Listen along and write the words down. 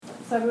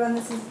So everyone,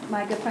 this is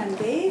my good friend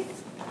Dave.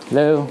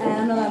 Hello. And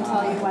I'm going to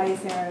tell you why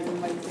he's here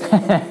and what he's doing,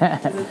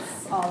 because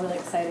it's all really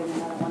exciting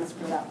and I don't want to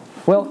screw it up.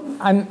 Well,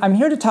 I'm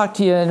here to talk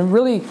to you, and it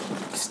really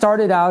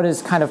started out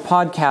as kind of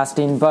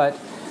podcasting, but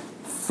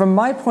from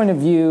my point of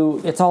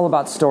view, it's all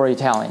about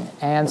storytelling.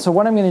 And so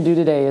what I'm going to do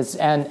today is,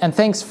 and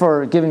thanks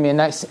for giving me a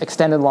nice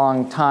extended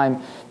long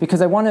time,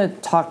 because I want to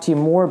talk to you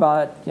more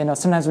about,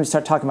 sometimes when we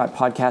start talking about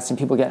podcasting,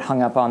 people get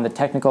hung up on the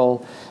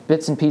technical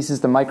bits and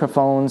pieces, the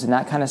microphones and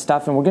that kind of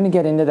stuff, and we're going to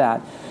get into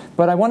that.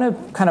 But I want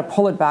to kind of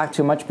pull it back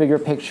to a much bigger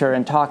picture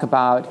and talk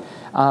about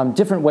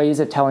different ways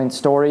of telling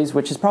stories,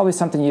 which is probably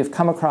something you've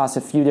come across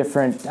a few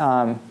different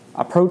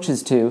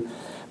approaches to.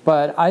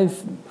 But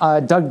I've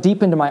dug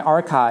deep into my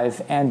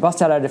archive and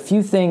busted out a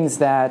few things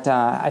that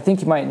I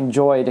think you might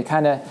enjoy to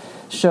kind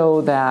of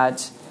show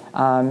that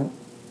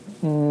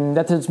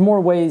that there's more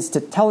ways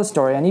to tell a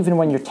story. And even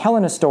when you're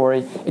telling a story,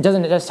 it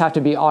doesn't just have to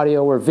be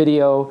audio or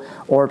video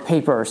or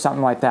paper or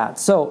something like that.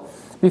 So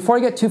before I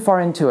get too far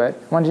into it,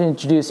 I wanted to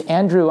introduce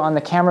Andrew on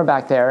the camera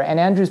back there. And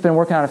Andrew's been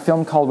working on a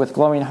film called With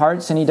Glowing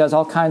Hearts, and he does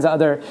all kinds of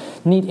other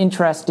neat,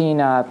 interesting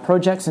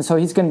projects. And so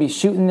he's going to be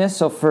shooting this.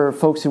 So for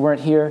folks who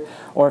weren't here,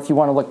 or if you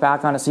want to look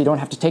back on it so you don't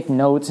have to take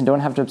notes and don't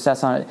have to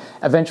obsess on it,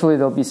 eventually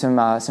there'll be some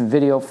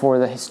video for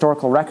the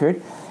historical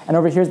record. And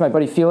over here's my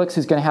buddy Felix,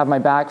 who's going to have my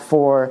back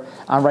for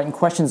writing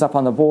questions up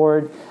on the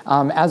board.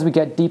 As we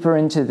get deeper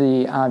into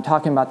the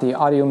talking about the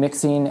audio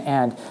mixing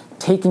and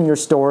taking your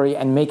story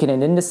and making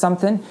it into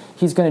something,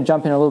 he's going to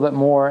jump in a little bit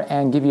more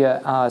and give you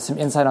some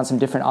insight on some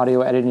different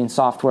audio editing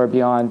software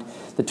beyond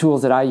the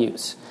tools that I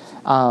use.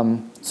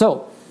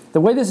 So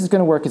the way this is going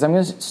to work is I'm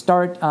going to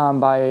start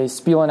by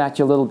spieling at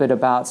you a little bit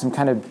about some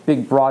kind of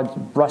big,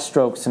 broad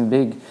brushstrokes,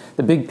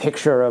 the big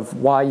picture of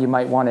why you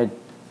might want to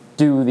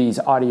do these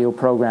audio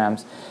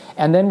programs.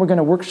 And then we're going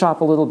to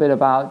workshop a little bit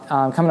about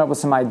coming up with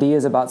some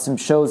ideas about some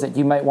shows that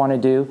you might want to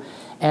do.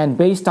 And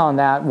based on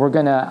that, we're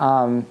going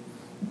to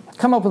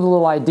come up with a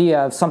little idea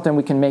of something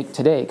we can make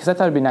today, because I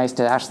thought it'd be nice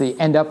to actually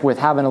end up with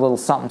having a little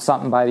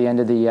something by the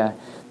end of the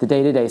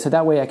day today. So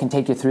that way I can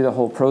take you through the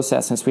whole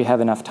process since we have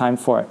enough time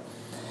for it.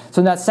 So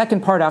in that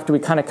second part, after we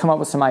kind of come up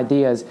with some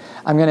ideas,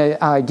 I'm going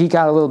to geek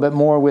out a little bit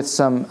more with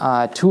some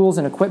tools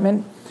and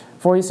equipment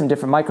for you, some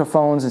different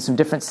microphones and some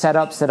different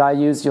setups that I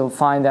use. You'll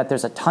find that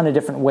there's a ton of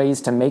different ways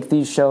to make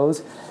these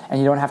shows, and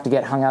you don't have to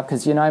get hung up,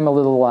 because I'm a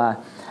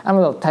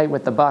little tight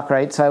with the buck,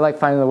 right? So I like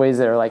finding the ways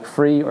that are like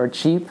free or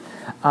cheap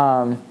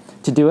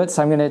to do it.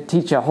 So I'm going to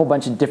teach you a whole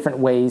bunch of different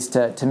ways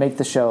to make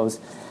the shows.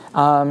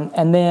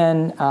 And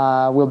then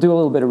we'll do a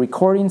little bit of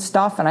recording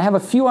stuff. And I have a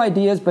few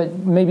ideas, but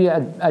maybe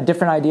a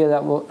different idea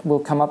that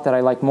will come up that I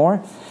like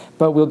more.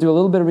 But we'll do a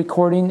little bit of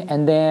recording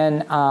and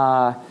then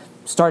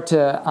start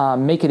to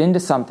make it into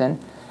something.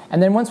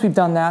 And then once we've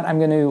done that, I'm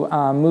going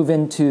to move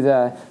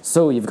into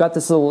so you've got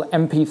this little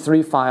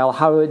MP3 file.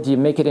 How do you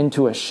make it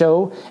into a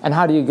show? And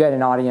how do you get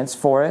an audience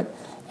for it?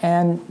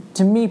 And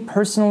to me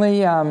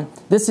personally,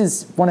 this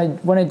is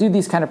when I do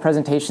these kind of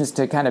presentations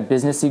to kind of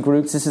businessy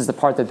groups, this is the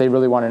part that they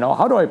really want to know.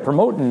 How do I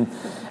promote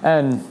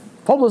and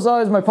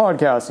publicize my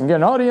podcast and get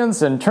an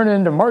audience and turn it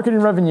into marketing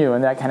revenue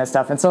and that kind of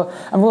stuff? And so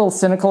I'm a little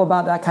cynical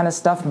about that kind of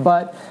stuff,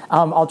 but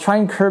I'll try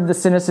and curb the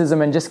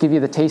cynicism and just give you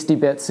the tasty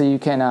bits so you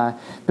can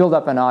build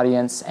up an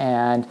audience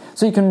and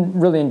so you can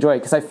really enjoy it,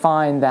 because I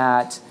find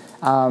that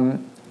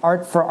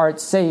art for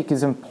art's sake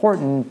is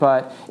important,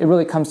 but it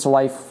really comes to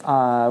life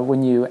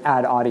when you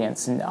add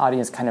audience, and the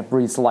audience kind of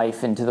breathes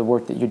life into the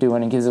work that you're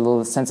doing and gives it a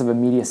little sense of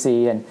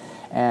immediacy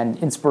and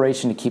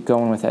inspiration to keep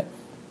going with it.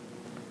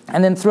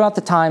 And then throughout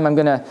the time, I'm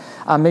going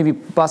to maybe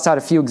bust out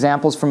a few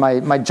examples from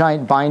my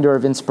giant binder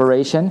of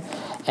inspiration,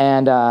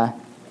 and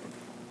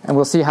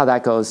we'll see how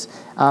that goes.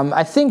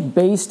 I think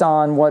based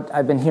on what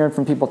I've been hearing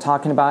from people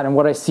talking about and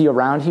what I see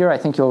around here, I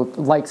think you'll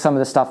like some of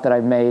the stuff that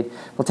I've made.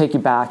 We'll take you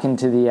back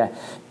into the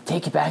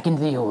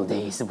old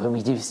days when we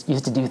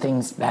used to do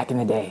things back in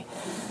the day.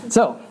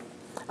 So,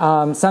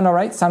 sound all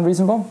right? Sound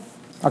reasonable?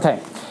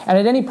 Okay. And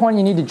at any point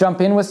you need to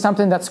jump in with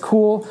something, that's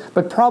cool,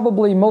 but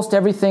probably most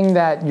everything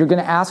that you're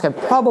going to ask I've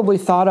probably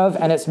thought of,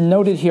 and it's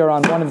noted here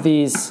on one of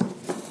these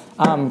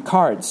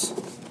cards.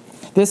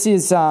 This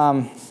is,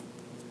 I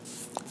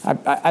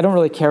don't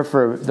really care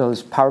for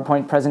those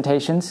PowerPoint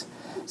presentations,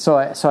 so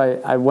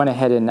I went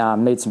ahead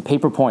and made some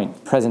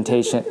PowerPoint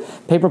presentation.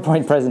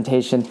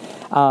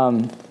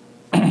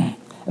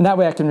 And that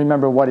way I can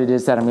remember what it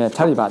is that I'm going to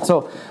tell you about.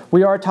 So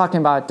we are talking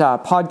about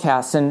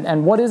podcasts.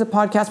 And what is a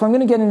podcast? Well, I'm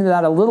going to get into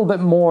that a little bit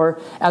more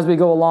as we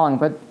go along.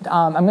 But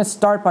I'm going to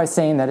start by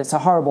saying that it's a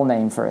horrible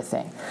name for a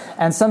thing.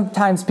 And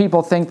sometimes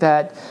people think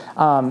that,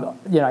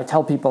 I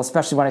tell people,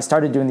 especially when I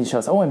started doing these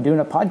shows, I'm doing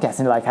a podcast.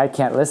 And they're like, I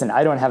can't listen.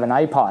 I don't have an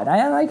iPod.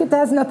 It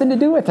has nothing to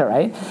do with it,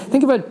 right?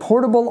 Think of it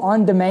portable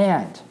on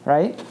demand,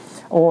 right?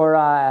 Or...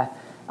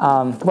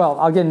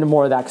 I'll get into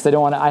more of that because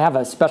I have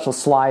a special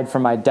slide for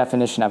my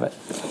definition of it.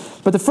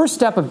 But the first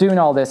step of doing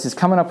all this is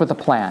coming up with a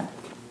plan.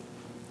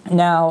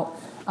 Now,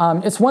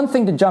 it's one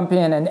thing to jump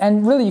in,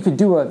 and really you could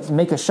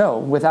make a show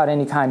without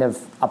any kind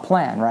of a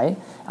plan, right?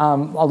 A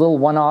little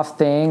one-off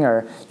thing,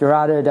 or you're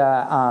out at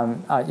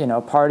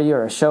a party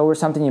or a show or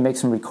something, you make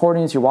some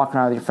recordings, you're walking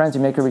around with your friends,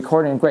 you make a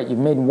recording, and great, you've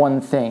made one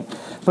thing.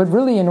 But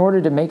really, in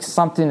order to make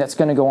something that's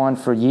going to go on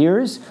for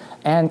years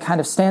and kind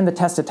of stand the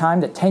test of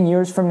time, that 10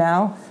 years from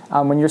now,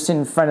 when you're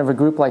sitting in front of a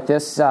group like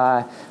this,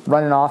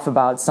 running off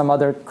about some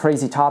other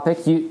crazy topic,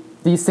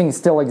 these things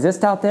still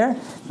exist out there,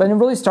 but it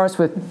really starts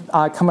with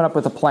coming up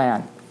with a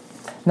plan.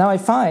 Now I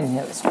find,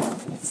 let's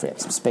free up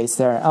some space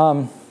there,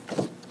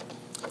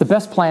 the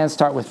best plans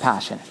start with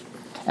passion.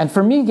 And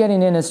for me,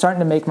 getting in and starting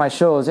to make my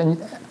shows, and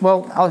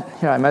well,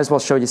 I might as well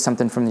show you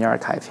something from the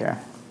archive here.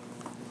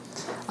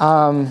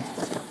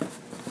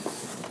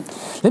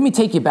 Let me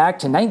take you back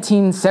to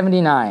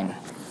 1979.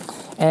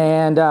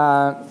 And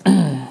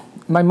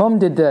my mom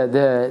did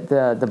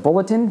the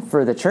bulletin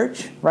for the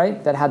church,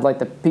 right? That had like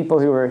the people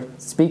who were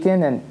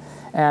speaking,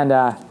 and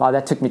wow,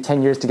 that took me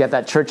 10 years to get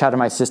that church out of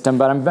my system,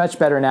 but I'm much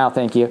better now,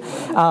 thank you.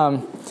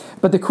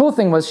 But the cool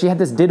thing was she had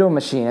this ditto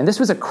machine, and this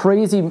was a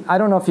crazy, I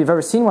don't know if you've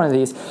ever seen one of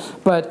these,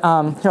 but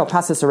here, I'll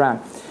pass this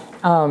around.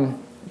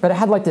 But it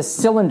had like this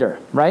cylinder,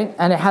 right?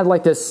 And it had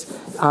like this,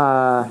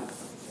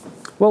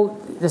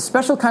 this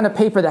special kind of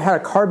paper that had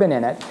a carbon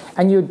in it,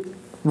 and you'd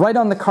write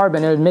on the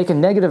carbon, it would make a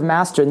negative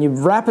master, and you'd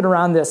wrap it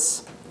around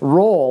this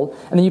roll,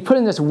 and then you put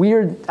in this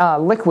weird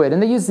liquid,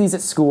 and they use these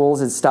at schools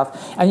and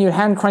stuff, and you'd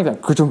hand crank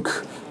it, ka-chunk,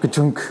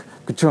 ka-chunk,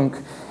 ka-chunk.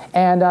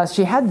 And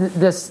she had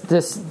this,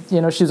 she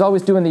was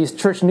always doing these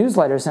church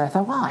newsletters, and I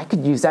thought, wow, I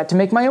could use that to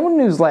make my own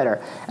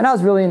newsletter. And I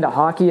was really into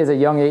hockey as a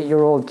young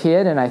 8-year-old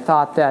kid, and I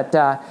thought that,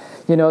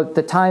 at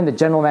the time, the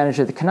general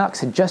manager of the Canucks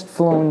had just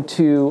flown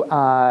to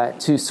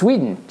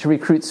Sweden to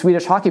recruit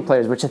Swedish hockey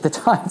players, which at the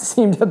time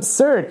seemed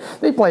absurd.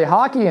 They play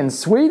hockey in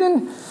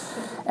Sweden?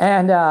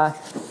 And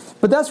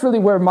but that's really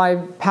where my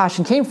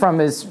passion came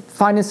from, is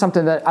finding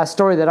a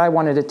story that I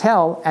wanted to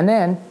tell, and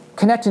then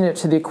connecting it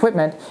to the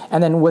equipment,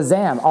 and then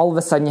wazam, all of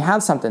a sudden you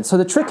have something. So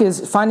the trick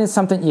is finding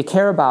something you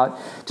care about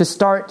to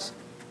start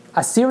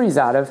a series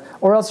out of,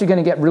 or else you're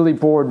going to get really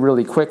bored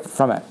really quick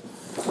from it.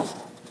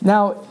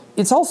 Now,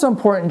 it's also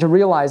important to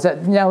realize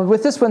that,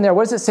 with this one there,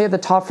 what does it say at the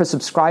top for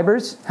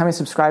subscribers? How many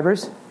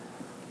subscribers?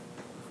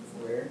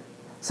 Where?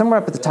 Somewhere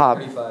up at the top.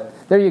 35.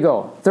 There you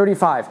go,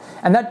 35.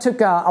 And that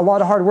took a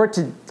lot of hard work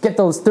to get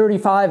those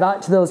 35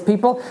 out to those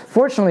people.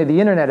 Fortunately,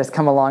 the internet has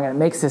come along, and it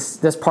makes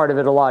this part of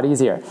it a lot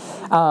easier.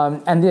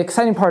 And the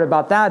exciting part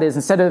about that is,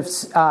 instead of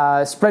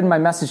spreading my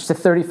message to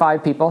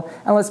 35 people,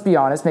 and let's be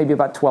honest, maybe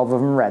about 12 of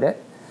them read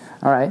it,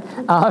 all right?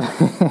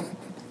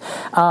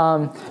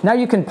 Now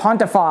you can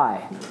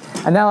pontify.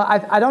 And now,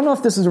 I don't know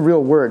if this is a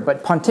real word,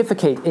 but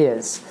pontificate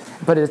is.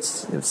 But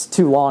it's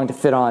too long to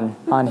fit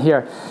on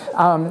here.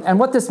 And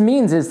what this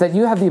means is that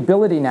you have the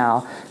ability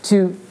now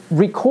to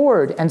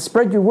record and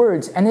spread your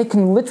words, and it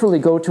can literally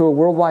go to a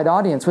worldwide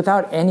audience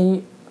without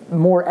any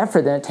more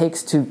effort than it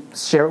takes to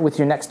share it with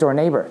your next door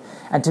neighbor.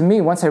 And to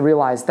me, once I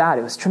realized that,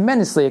 it was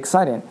tremendously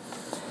exciting.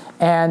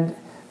 And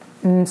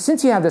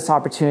since you have this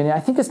opportunity, I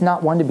think it's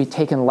not one to be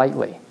taken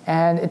lightly.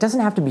 And it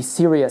doesn't have to be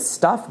serious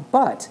stuff,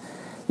 but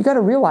you got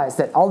to realize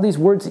that all these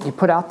words that you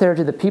put out there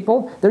to the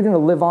people, they're going to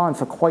live on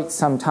for quite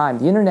some time.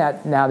 The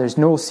internet now, there's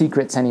no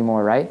secrets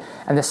anymore, right?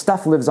 And this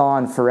stuff lives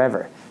on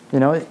forever.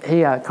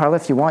 Hey, Carla,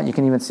 if you want, you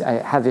can even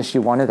have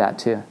issue 1 of that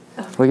too.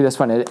 Look at this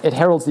one. It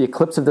heralds the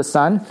eclipse of the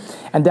sun.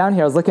 And down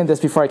here, I was looking at this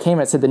before I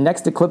came, it said the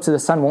next eclipse of the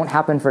sun won't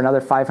happen for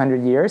another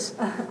 500 years.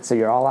 So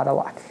you're all out of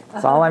luck.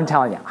 That's all I'm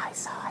telling you. I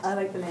saw it. I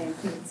like the name,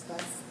 Pigs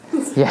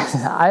Fest. Yes,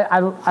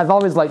 I've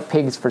always liked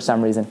pigs for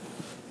some reason.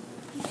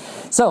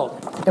 So,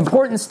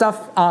 important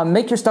stuff,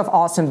 make your stuff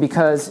awesome,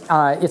 because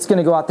it's going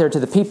to go out there to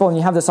the people, and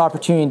you have this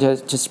opportunity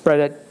to spread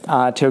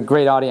it to a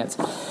great audience.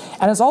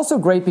 And it's also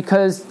great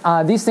because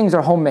these things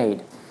are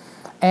homemade.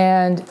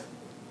 And,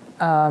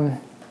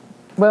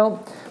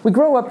 we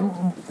grow up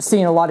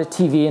seeing a lot of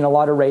TV and a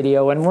lot of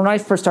radio, and when I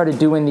first started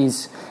doing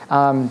these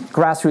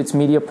grassroots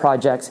media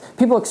projects,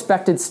 people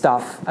expected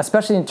stuff,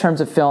 especially in terms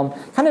of film,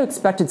 kind of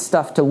expected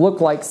stuff to look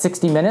like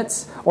 60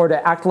 Minutes or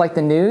to act like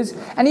the news.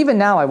 And even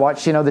now I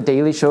watch, The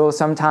Daily Show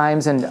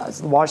sometimes, and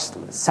watched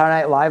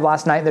Saturday Night Live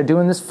last night. They're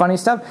doing this funny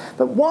stuff.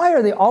 But why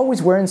are they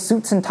always wearing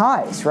suits and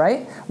ties,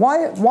 right?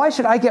 Why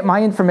should I get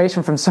my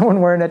information from someone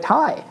wearing a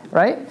tie,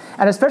 right?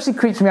 And especially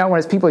creeps me out when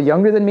it's people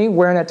younger than me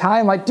wearing a tie.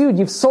 I'm like, dude,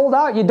 you've sold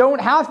out. You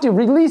don't have to.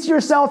 Release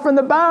yourself from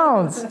the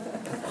bounds.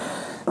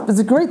 But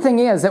the great thing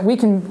is that we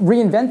can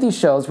reinvent these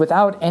shows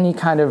without any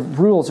kind of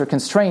rules or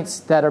constraints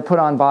that are put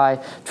on by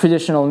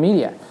traditional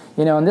media.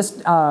 In this,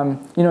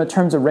 in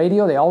terms of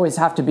radio, they always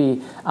have to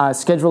be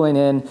scheduling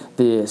in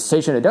the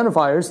station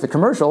identifiers, the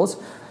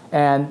commercials,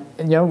 and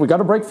we got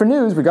to break for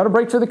news, we got to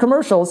break for the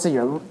commercials. So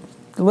you're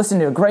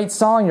listening to a great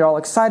song, you're all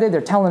excited,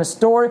 they're telling a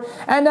story,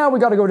 and now we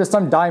got to go to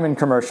some diamond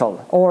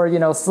commercial, or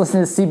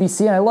listening to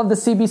CBC. And I love the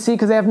CBC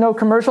because they have no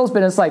commercials,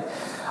 but it's like,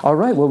 All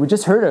right, well, we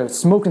just heard a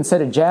smoking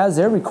set of jazz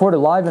there, recorded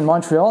live in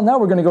Montreal. Now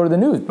we're going to go to the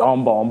news.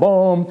 Boom, boom,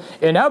 boom.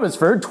 In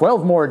Abbotsford,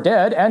 12 more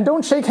dead, and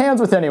don't shake hands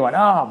with anyone.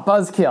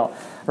 Buzzkill,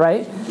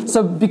 right?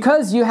 So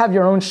because you have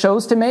your own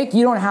shows to make,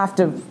 you don't have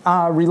to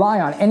rely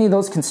on any of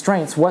those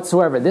constraints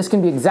whatsoever. This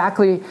can be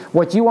exactly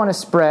what you want to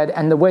spread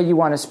and the way you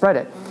want to spread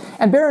it.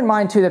 And bear in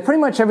mind, too, that pretty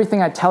much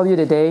everything I tell you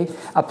today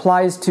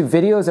applies to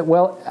videos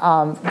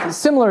in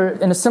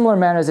a similar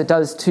manner as it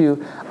does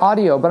to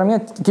audio. But I'm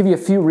going to give you a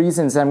few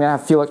reasons, and I'm going to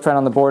have Felix right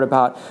on the board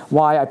about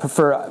why I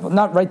prefer,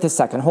 not right this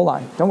second, hold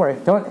on, don't worry.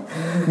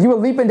 You will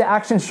leap into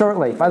action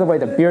shortly. By the way,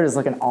 the beard is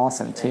looking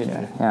awesome, too.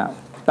 Yeah,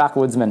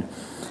 backwoodsman.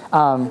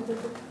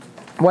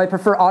 Why I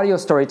prefer audio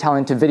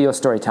storytelling to video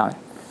storytelling.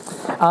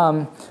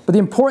 But the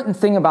important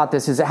thing about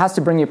this is it has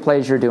to bring you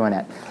pleasure doing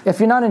it.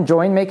 If you're not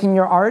enjoying making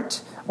your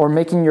art or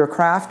making your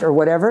craft or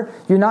whatever,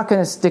 you're not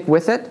going to stick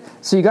with it.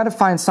 So you got to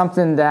find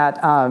something that,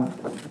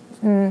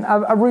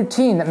 a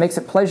routine that makes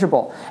it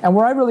pleasurable. And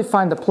where I really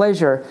find the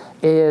pleasure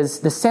is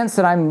the sense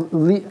that I'm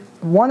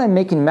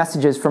making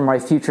messages from my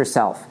future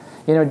self.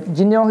 Do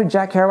you know who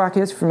Jack Kerouac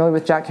is? Familiar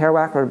with Jack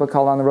Kerouac? Wrote a book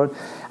called On the Road.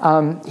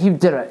 He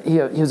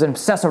was an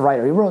obsessive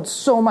writer. He wrote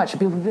so much.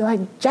 People would be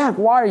like, Jack,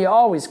 why are you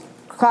always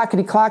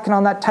clackety-clacking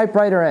on that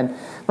typewriter and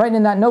writing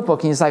in that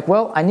notebook? And he's like,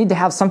 well, I need to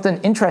have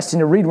something interesting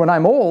to read when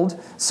I'm old,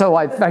 so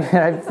I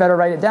better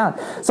write it down.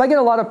 So I get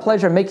a lot of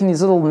pleasure making these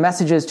little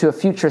messages to a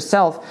future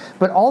self,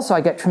 but also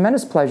I get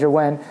tremendous pleasure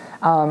when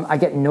I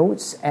get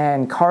notes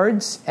and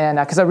cards, and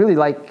because I really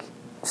like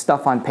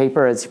stuff on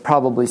paper, as you're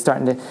probably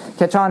starting to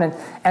catch on.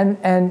 And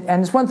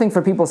it's one thing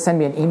for people to send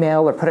me an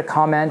email or put a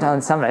comment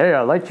on something, hey,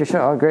 I liked your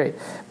show, oh, great.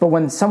 But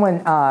when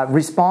someone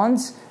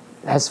responds,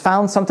 has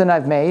found something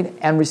I've made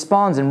and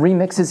responds and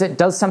remixes it,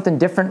 does something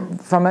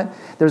different from it.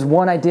 There's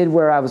one I did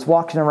where I was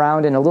walking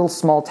around in a little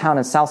small town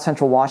in south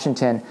central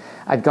Washington.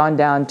 I'd gone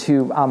down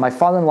to my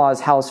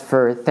father-in-law's house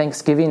for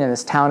Thanksgiving in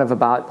this town of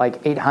about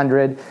like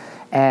 800,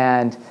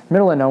 and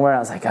middle of nowhere. I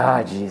was like,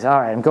 geez, all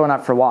right, I'm going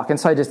out for a walk. And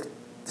so I just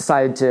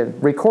decided to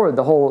record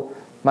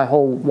my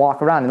whole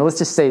walk around. And let's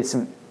just say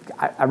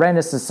I ran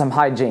into some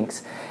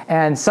hijinks.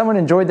 And someone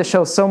enjoyed the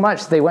show so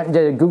much, they went and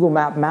did a Google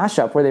Map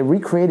mashup where they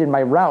recreated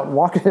my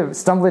route,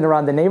 stumbling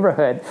around the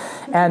neighborhood,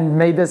 and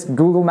made this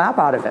Google Map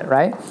out of it,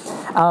 right?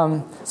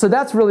 So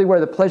that's really where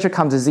the pleasure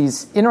comes, is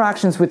these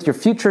interactions with your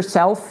future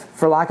self,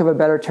 for lack of a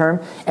better term,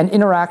 and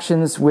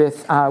interactions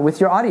with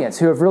your audience,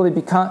 who have really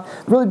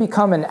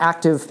become an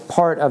active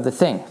part of the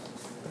thing.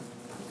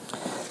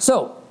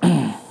 So,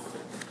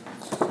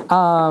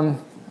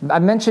 I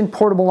mentioned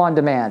portable on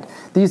demand.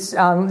 These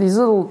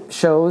little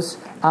shows,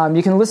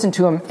 you can listen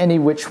to them any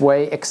which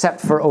way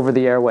except for over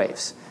the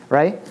airwaves,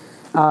 right?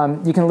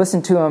 You can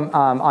listen to them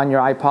on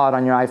your iPod,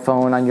 on your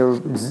iPhone, on your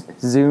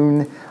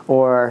Zune,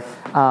 or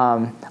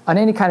on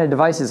any kind of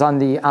devices. Do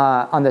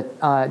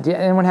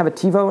anyone have a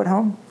TiVo at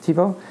home?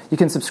 TiVo? You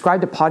can subscribe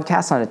to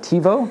podcasts on a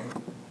TiVo.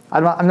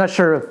 I'm not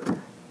sure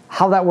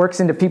how that works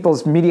into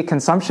people's media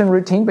consumption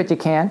routine, but you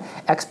can.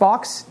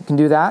 Xbox, you can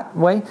do that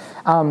way.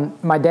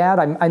 My dad,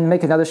 I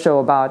make another show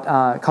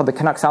about called The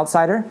Canucks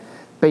Outsider,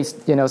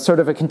 based, sort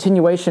of a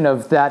continuation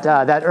of that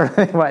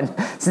early one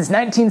since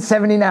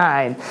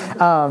 1979.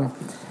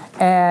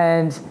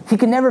 And he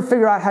could never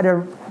figure out how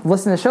to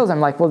listen to shows. I'm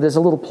like, well, there's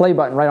a little play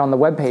button right on the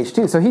webpage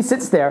too. So he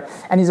sits there,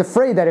 and he's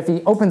afraid that if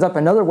he opens up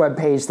another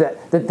webpage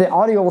that the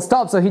audio will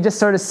stop. So he just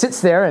sort of sits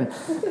there and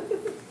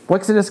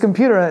looks at his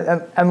computer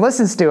and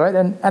listens to it,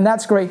 and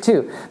that's great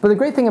too. But the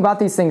great thing about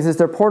these things is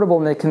they're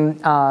portable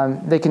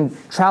and they can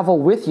travel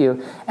with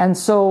you. And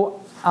so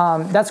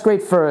that's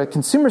great for a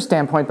consumer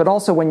standpoint, but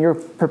also when you're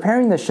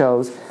preparing the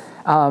shows,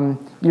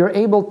 you're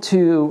able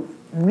to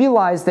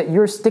realize that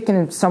you're sticking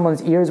in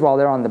someone's ears while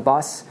they're on the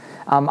bus.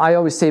 I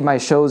always say my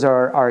shows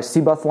are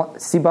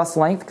C-bus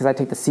length, because I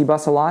take the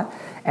C-bus a lot.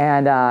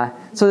 And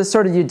so this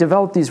sort of, you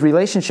develop these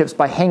relationships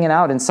by hanging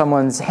out in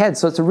someone's head.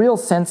 So it's a real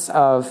sense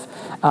of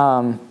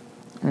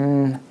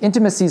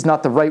intimacy is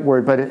not the right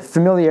word, but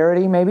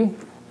familiarity maybe.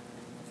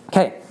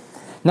 Okay,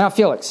 now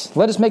Felix,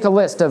 let us make a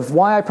list of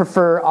why I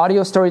prefer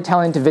audio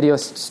storytelling to video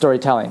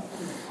storytelling.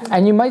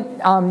 And you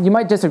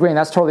might disagree, and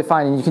that's totally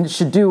fine, and you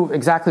should do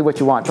exactly what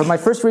you want. But my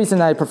first reason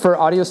that I prefer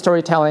audio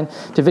storytelling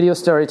to video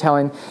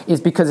storytelling is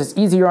because it's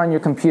easier on your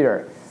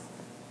computer.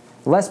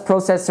 Less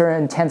processor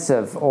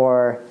intensive,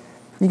 or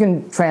you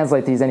can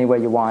translate these any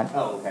way you want.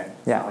 Oh, okay.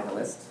 It's Yeah. not like a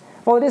list.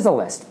 Well, it is a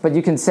list, but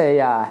you can say,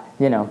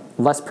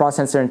 less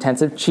processor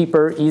intensive,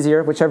 cheaper,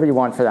 easier, whichever you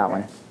want for that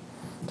one.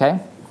 Okay?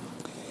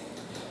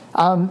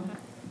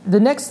 The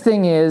next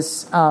thing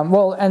is,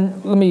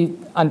 and let me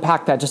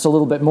unpack that just a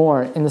little bit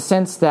more, in the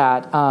sense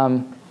that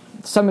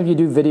some of you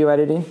do video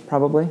editing,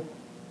 probably,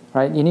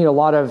 right? You need a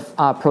lot of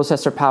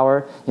processor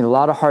power, you need a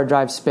lot of hard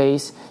drive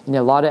space, you need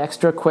a lot of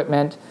extra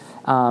equipment.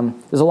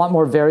 There's a lot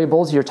more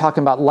variables. You were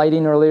talking about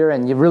lighting earlier,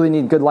 and you really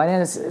need good lighting.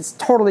 It's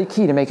totally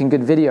key to making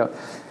good video.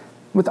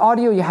 With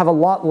audio, you have a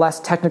lot less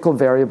technical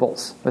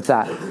variables with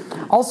that.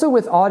 Also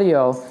with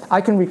audio, I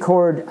can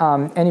record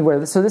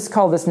anywhere. So let's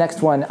call this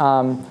next one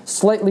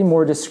slightly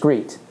more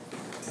discreet.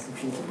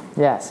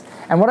 Yes.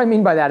 And what I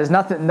mean by that is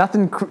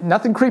nothing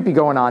creepy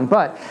going on,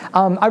 but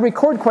I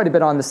record quite a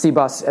bit on the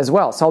C-Bus as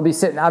well. So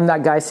I'm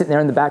that guy sitting there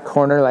in the back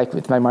corner, like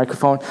with my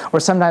microphone, or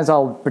sometimes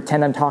I'll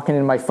pretend I'm talking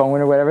in my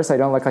phone or whatever, so I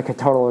don't look like a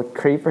total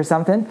creep or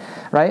something,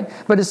 right?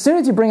 But as soon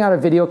as you bring out a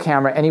video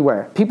camera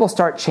anywhere, people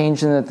start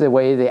changing the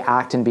way they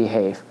act and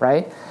behave,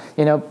 right?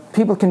 You know,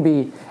 people can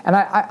be, and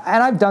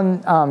I've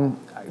done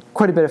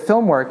quite a bit of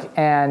film work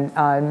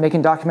and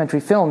making documentary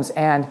films,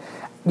 and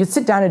you'd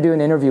sit down and do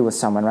an interview with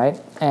someone, right?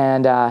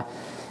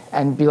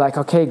 And be like,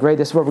 okay, great,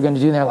 this is what we're going to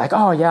do. And they're like,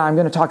 oh, yeah, I'm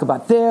going to talk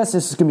about this.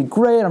 This is going to be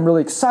great. I'm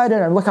really excited.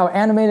 And look how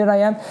animated I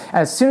am. And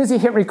as soon as you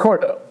hit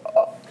record,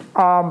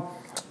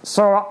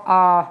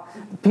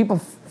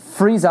 people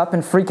freeze up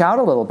and freak out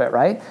a little bit,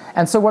 right?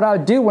 And so what I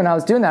would do when I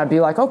was doing that, I'd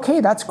be like, okay,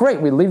 that's great.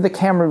 We leave the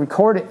camera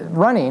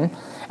running.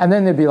 And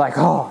then they'd be like,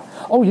 oh,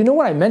 you know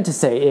what I meant to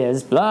say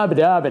is blah,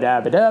 blah, blah,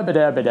 blah,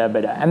 blah, blah, blah,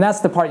 blah. And that's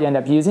the part you end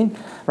up using,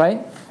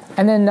 right?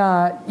 And then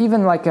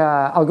even like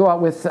I'll go out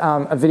with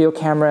a video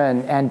camera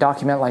and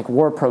document like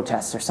war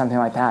protests or something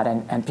like that.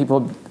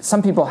 And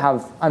some people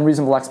have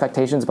unreasonable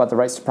expectations about the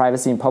rights to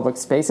privacy in public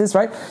spaces,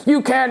 right?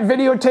 You can't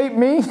videotape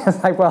me.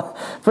 It's like, well,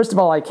 first of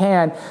all, I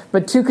can.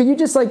 But two, could you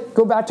just like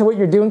go back to what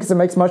you're doing because it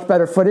makes much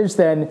better footage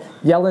than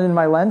yelling in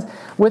my lens?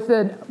 With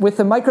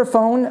the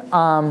microphone,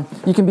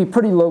 you can be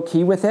pretty low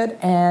key with it.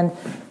 And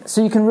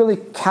so you can really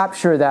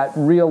capture that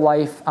real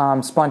life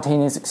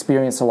spontaneous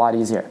experience a lot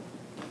easier.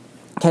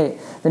 Okay,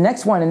 the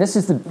next one, and this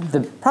is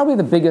probably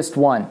the biggest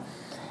one.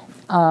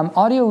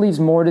 Audio leaves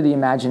more to the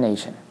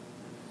imagination.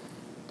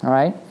 All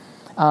right?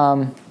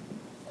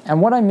 And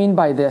what I mean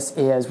by this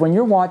is when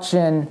you're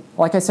watching,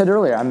 like I said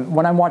earlier,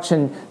 when I'm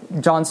watching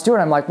Jon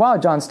Stewart, I'm like, wow,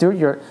 Jon Stewart,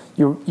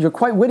 you're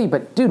quite witty,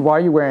 but dude, why are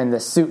you wearing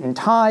this suit and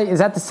tie? Is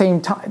that the same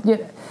time?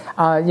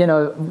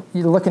 You're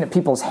looking at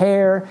people's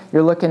hair,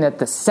 you're looking at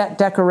the set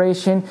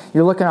decoration,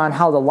 you're looking on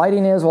how the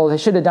lighting is. Well, they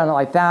should have done it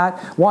like that.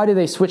 Why do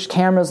they switch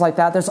cameras like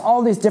that? There's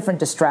all these different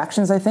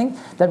distractions, I think,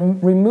 that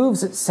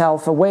removes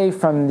itself away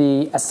from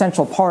the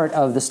essential part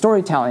of the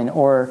storytelling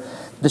or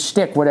the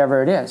shtick,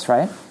 whatever it is,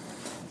 right?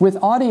 With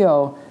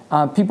audio,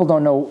 people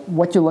don't know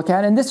what you look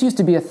at, and this used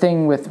to be a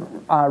thing with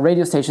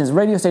radio stations.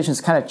 Radio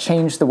stations kind of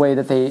changed the way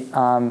that they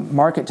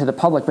market to the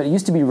public, but it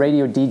used to be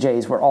radio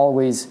DJs were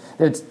always,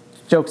 it's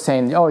jokes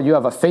saying, oh, you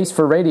have a face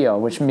for radio,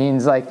 which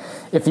means like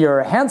if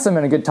you're handsome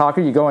and a good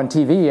talker, you go on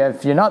TV.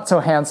 If you're not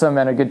so handsome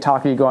and a good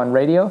talker, you go on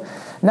radio.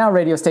 Now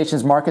radio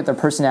stations market their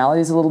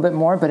personalities a little bit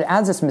more, but it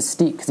adds this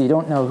mystique because you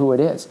don't know who it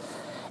is.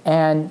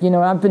 And,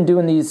 I've been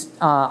doing these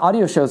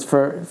audio shows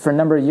for a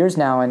number of years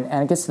now, and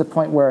it gets to the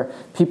point where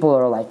people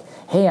are like,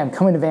 hey, I'm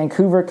coming to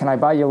Vancouver, can I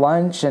buy you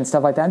lunch, and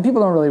stuff like that. And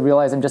people don't really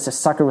realize I'm just a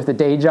sucker with a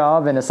day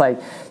job, and it's like,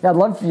 yeah, I'd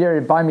love for you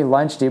to buy me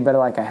lunch, dude, but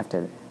like I have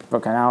to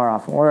book an hour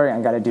off work, and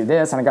I got to do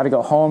this, and I got to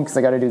go home because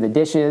I got to do the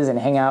dishes and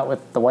hang out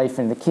with the wife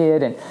and the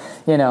kid, and,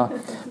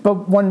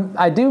 But when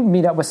I do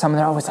meet up with someone,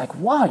 they're always like,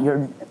 wow,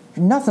 you're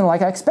nothing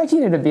like I expected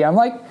you to be. I'm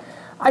like,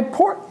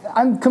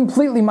 I'm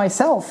completely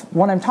myself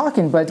when I'm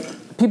talking, but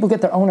people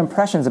get their own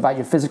impressions about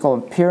your physical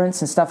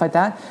appearance and stuff like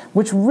that,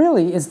 which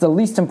really is the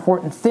least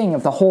important thing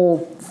of the whole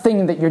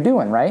thing that you're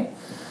doing, right?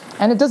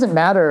 And it doesn't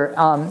matter.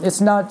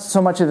 It's not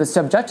so much of a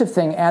subjective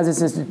thing as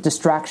it's a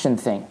distraction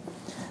thing.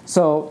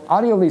 So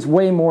audio leaves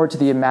way more to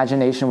the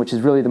imagination, which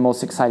is really the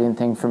most exciting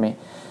thing for me.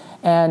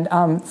 And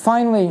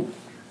finally,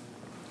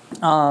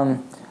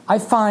 I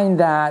find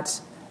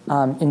that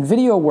in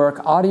video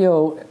work,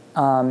 audio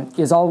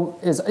is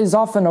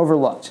often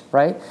overlooked,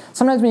 right?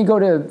 Sometimes when you go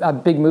to a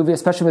big movie,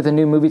 especially with the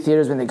new movie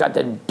theaters, when they got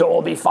the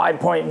Dolby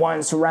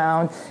 5.1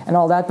 surround and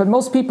all that, but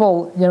most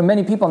people,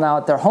 many people now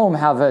at their home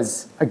have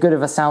as good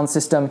of a sound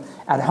system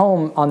at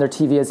home on their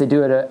TV as they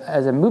do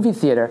at a movie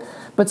theater,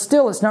 but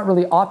still it's not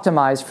really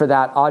optimized for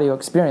that audio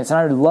experience. And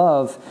I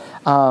love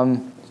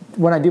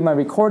when I do my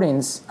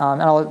recordings,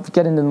 and I'll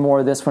get into more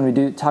of this when we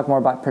do talk more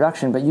about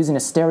production, but using a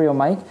stereo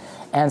mic.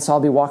 And so I'll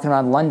be walking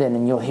around London,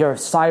 and you'll hear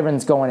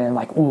sirens going in, and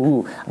like,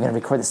 ooh, I'm going to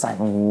record the siren.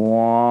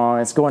 Whoa,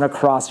 it's going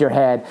across your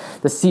head.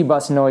 The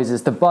C-bus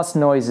noises, the bus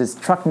noises,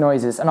 truck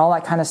noises, and all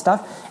that kind of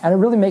stuff. And it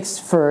really makes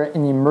for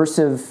an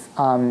immersive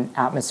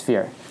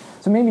atmosphere.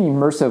 So maybe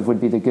immersive would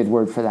be the good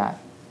word for that.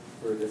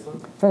 For this one?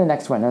 For the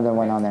next one, another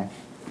one on there.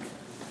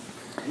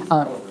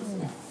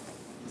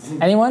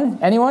 Anyone?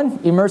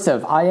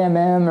 Immersive.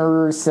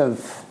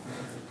 immersive.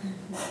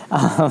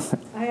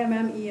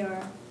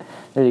 IMMER.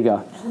 There you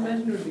go.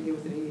 Imagine it would begin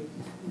with an E.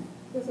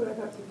 That's what I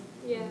thought too.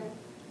 Yeah.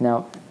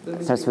 No,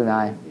 starts with an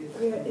I.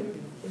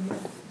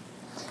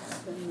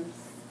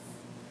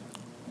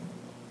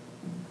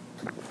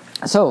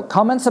 So,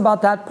 comments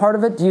about that part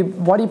of it?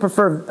 Why do you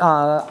prefer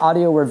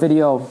audio or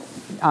video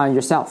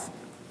yourself?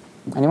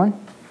 Anyone?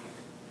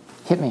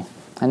 Hit me.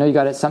 I know you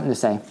got something to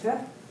say.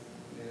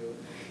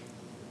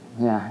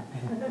 Yeah.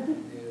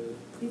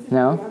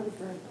 No?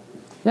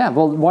 Yeah,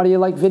 well, why do you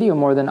like video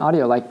more than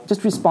audio? Like,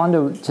 just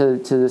respond to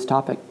this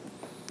topic.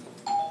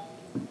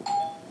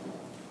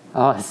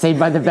 Oh, Saved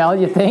by the Bell,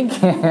 you think?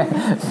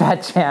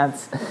 Fat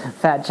chance.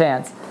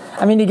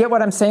 I mean, you get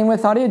what I'm saying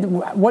with audio?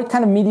 What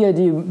kind of media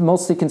do you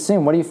mostly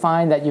consume? What do you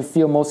find that you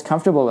feel most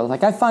comfortable with?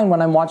 Like I find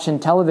when I'm watching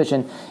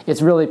television,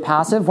 it's really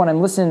passive. When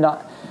I'm listening to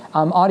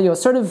audio,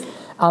 it's sort of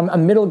a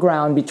middle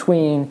ground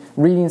between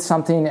reading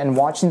something and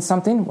watching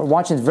something. Where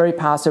watching is very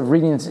passive,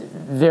 reading is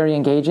very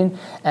engaging.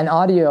 And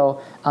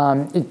audio,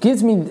 it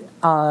gives me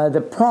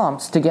the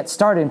prompts to get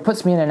started and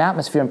puts me in an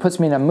atmosphere and puts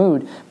me in a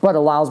mood, but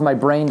allows my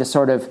brain to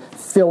sort of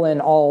fill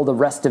in all the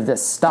rest of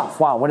this stuff.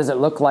 Wow, what does it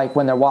look like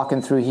when they're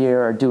walking through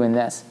here or doing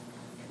this?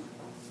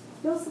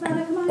 No,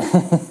 Savannah, come on.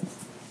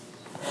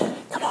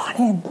 Come on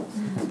in.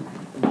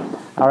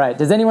 All right.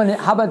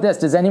 How about this?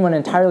 Does anyone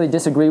entirely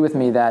disagree with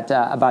me that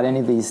about any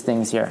of these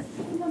things here?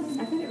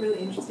 I find it really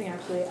interesting,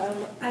 actually.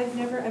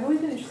 I've always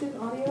been interested in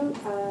audio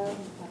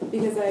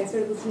because I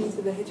started listening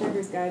to the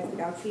Hitchhiker's Guide to the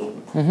Galaxy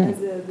as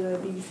the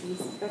BBC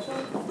special,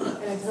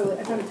 and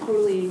I found it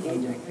totally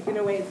engaging. Like in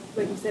a way,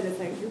 like you said, it's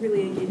like it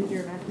really engages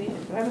your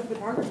imagination. But I'm a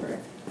photographer,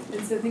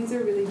 and so things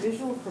are really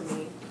visual for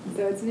me.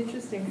 So it's an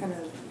interesting kind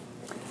of.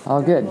 Oh,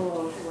 good.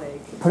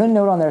 Like, Put a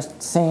note on there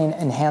saying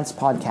enhanced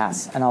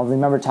podcasts, and I'll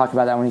remember to talk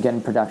about that when we get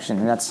in production.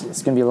 And it's going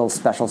to be a little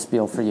special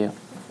spiel for you.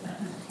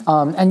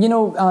 And the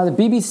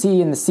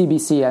BBC and the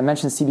CBC, I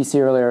mentioned CBC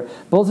earlier,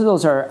 both of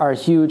those are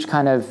huge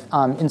kind of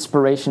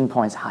inspiration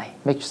points. Hi,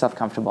 make yourself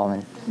comfortable.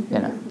 And,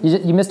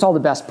 you missed all the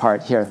best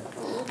part here.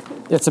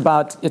 It's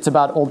about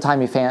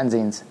old-timey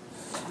fanzines.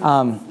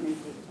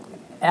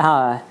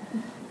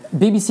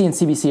 BBC and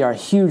CBC are a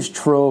huge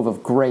trove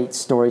of great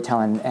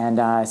storytelling, and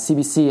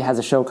CBC has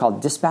a show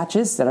called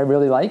Dispatches that I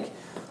really like.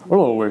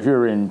 Oh, we're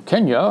here in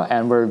Kenya,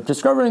 and we're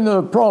discovering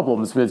the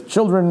problems with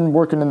children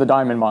working in the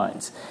diamond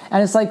mines.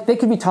 And it's like, they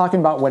could be talking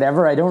about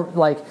whatever.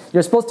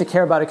 You're supposed to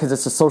care about it because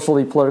it's a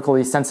socially,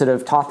 politically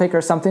sensitive topic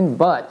or something,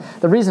 but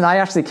the reason I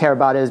actually care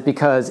about it is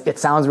because it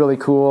sounds really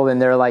cool,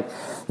 and they're like,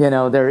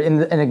 they're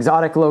in an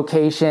exotic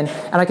location,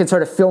 and I can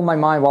sort of fill my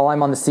mind while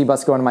I'm on the C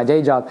bus going to my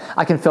day job.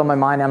 I can fill my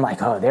mind, and I'm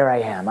like, oh, there I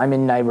am. I'm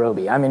in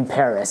Nairobi. I'm in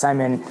Paris.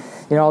 I'm in,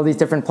 all these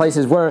different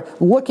places. Where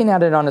looking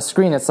at it on a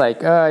screen, it's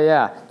like, oh,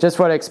 yeah, just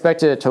what I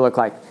expected it to look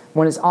like.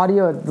 When it's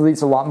audio, it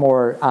leaves a lot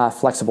more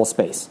flexible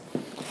space.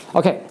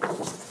 Okay,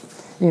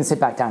 you can sit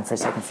back down for a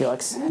second,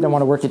 Felix. I don't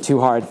want to work you too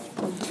hard.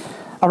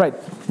 All right,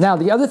 now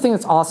the other thing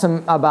that's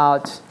awesome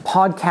about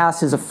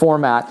podcasts as a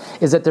format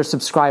is that they're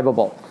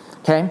subscribable,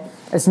 okay?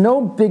 It's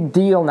no big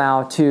deal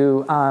now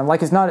to,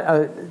 it's not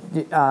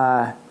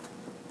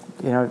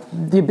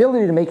the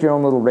ability to make your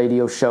own little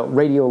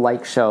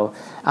radio-like show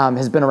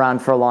has been around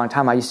for a long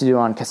time. I used to do it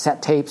on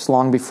cassette tapes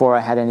long before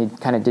I had any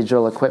kind of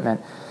digital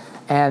equipment.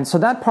 And so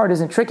that part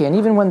isn't tricky. And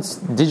even when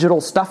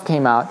digital stuff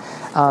came out,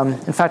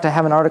 in fact, I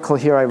have an article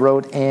here I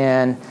wrote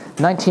in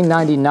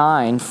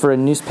 1999 for a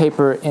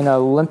newspaper in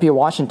Olympia,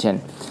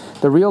 Washington,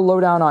 The Real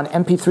Lowdown on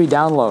MP3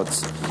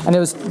 Downloads. And it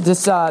was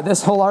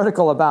this whole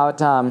article about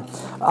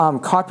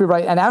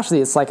copyright, and actually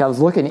it's like I was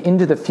looking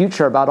into the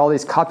future about all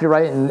these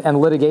copyright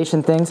and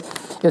litigation things.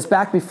 It's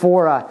back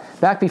before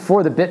the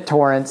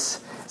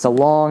BitTorrents. It's a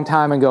long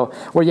time ago,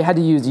 where you had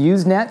to use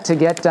Usenet to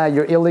get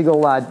your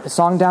illegal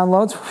song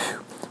downloads. Whew.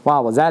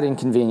 Wow, was that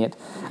inconvenient.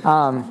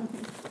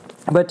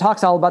 But it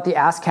talks all about the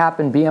ASCAP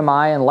and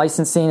BMI and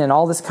licensing and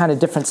all this kind of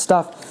different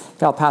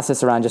stuff. I'll pass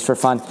this around just for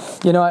fun.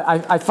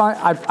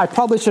 I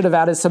probably should have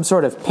added some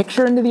sort of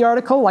picture into the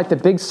article, like the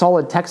big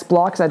solid text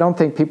blocks. I don't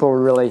think people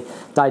were really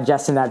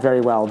digesting that very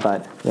well,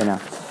 but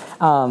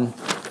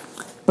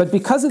But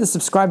because of the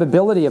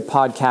subscribability of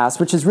podcasts,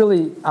 which is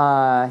really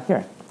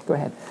here, go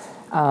ahead.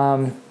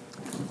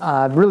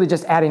 Really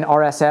just adding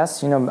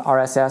RSS,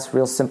 RSS,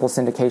 real simple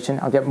syndication.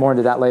 I'll get more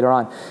into that later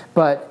on.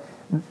 But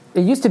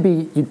it used to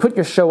be you'd put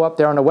your show up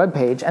there on a web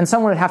page, and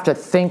someone would have to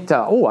think,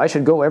 I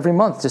should go every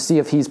month to see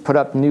if he's put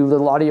up new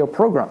little audio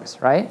programs,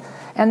 right?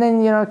 And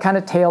then, it kind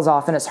of tails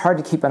off, and it's hard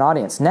to keep an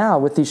audience. Now,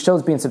 with these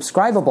shows being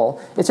subscribable,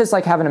 it's just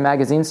like having a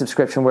magazine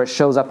subscription where it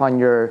shows up on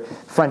your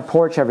front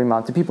porch every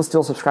month. Do people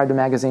still subscribe to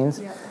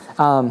magazines?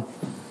 Yeah.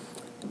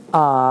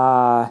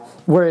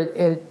 Where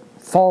it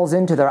falls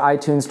into their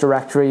iTunes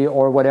directory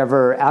or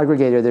whatever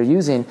aggregator they're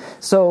using.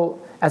 So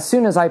as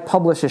soon as I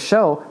publish a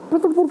show,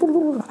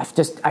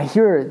 I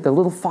hear the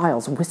little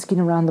files whisking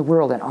around the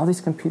world, and all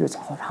these computers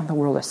all around the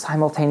world are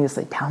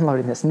simultaneously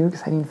downloading this new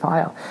exciting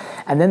file.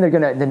 And then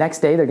the next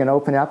day they're gonna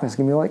open it up, and it's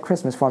gonna be like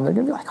Christmas for them. They're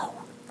gonna be like, oh,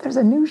 there's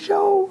a new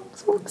show. I'm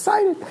so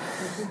excited.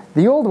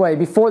 The old way,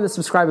 before the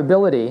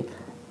subscribability,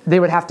 they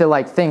would have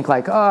to think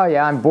oh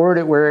yeah, I'm bored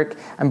at work.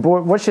 I'm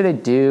bored. What should I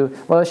do?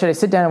 Well, should I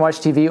sit down and watch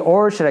TV,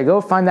 or should I go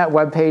find that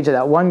webpage of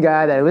that one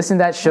guy that I listened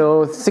to that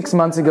show 6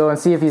 months ago and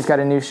see if he's got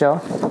a new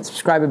show?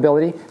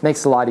 Subscribability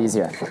makes it a lot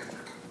easier.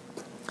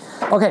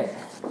 Okay,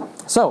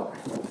 so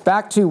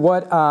back to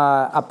what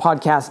a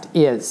podcast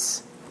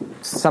is.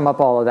 Sum up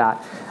all of that.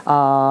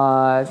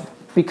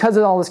 Because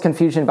of all this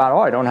confusion about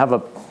I don't have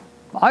a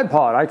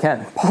iPod, I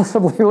can't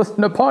possibly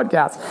listen to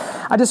podcasts.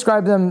 I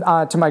describe them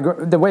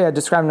the way I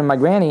describe them to my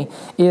granny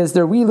is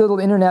they're wee little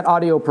internet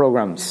audio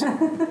programs.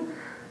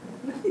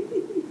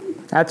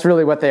 That's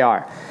really what they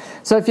are.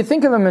 So if you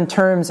think of them in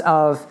terms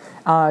of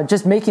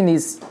just making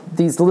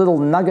these little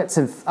nuggets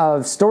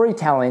of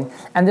storytelling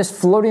and just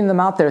floating them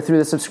out there through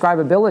the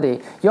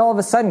subscribability, you all of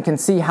a sudden can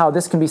see how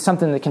this can be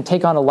something that can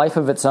take on a life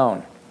of its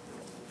own.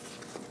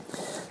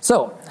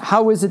 So,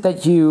 how is it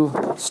that you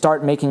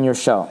start making your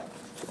show?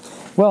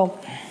 Well,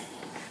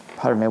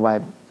 pardon me,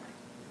 why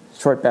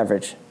short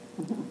beverage.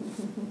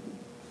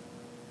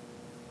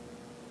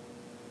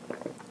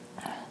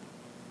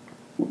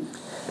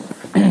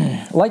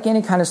 Like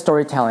any kind of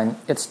storytelling,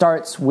 it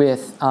starts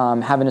with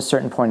having a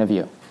certain point of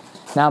view.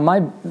 Now, how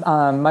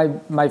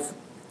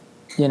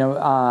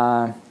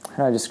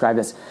do I describe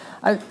this?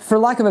 For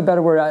lack of a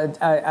better word,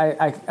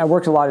 I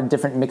worked a lot of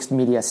different mixed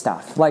media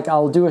stuff. Like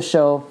I'll do a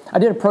show. I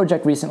did a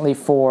project recently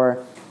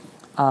for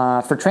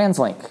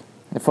TransLink,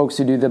 the folks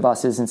who do the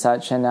buses and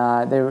such, and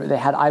they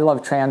had I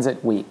Love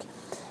Transit Week,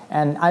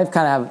 and I've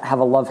kind of have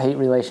a love-hate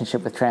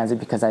relationship with transit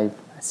because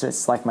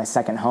it's like my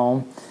second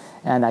home.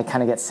 And I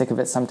kind of get sick of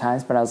it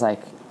sometimes, but I was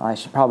like, well, I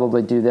should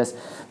probably do this.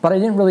 But I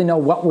didn't really know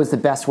what was the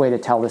best way to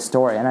tell this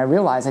story. And I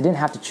realized I didn't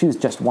have to choose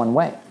just one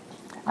way.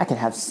 I could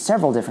have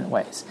several different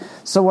ways.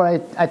 So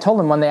what I told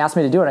them when they asked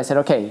me to do it, I said,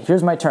 okay,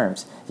 here's my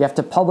terms. You have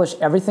to publish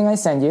everything I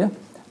send you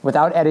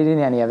without editing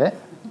any of it.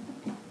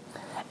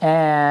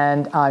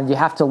 And you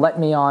have to let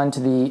me on to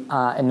the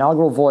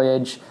inaugural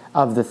voyage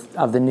of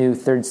the new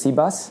third sea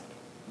bus.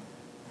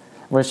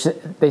 Which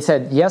they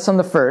said yes on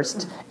the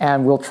first,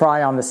 and we'll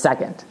try on the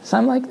second. So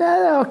I'm like,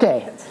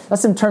 okay,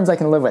 that's some terms I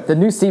can live with. The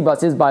new sea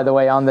bus is, by the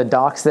way, on the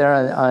docks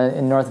there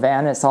in North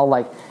Van. It's all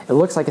like, it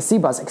looks like a sea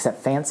bus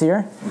except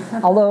fancier.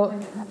 Although,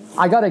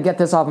 I got to get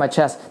this off my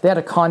chest. They had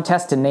a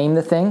contest to name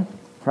the thing,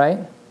 right?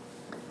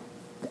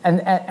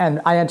 And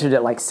I entered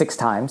it like 6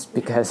 times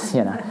because,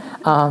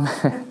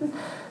 the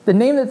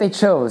name that they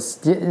chose,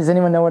 does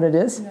anyone know what it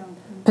is? No.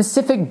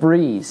 Pacific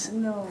Breeze.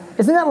 No.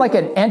 Isn't that like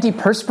an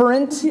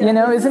antiperspirant?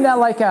 Yeah. Isn't that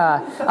like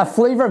a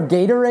flavor of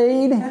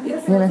Gatorade?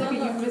 It's like a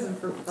euphemism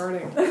for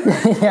farting.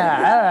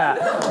 Yeah.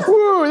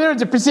 Woo,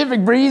 there's a Pacific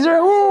Breezer.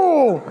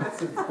 Woo.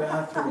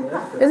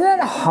 Isn't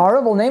that a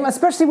horrible name?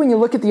 Especially when you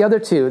look at the other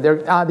two.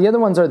 The other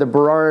ones are the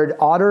Burrard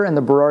Otter and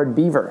the Burrard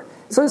Beaver.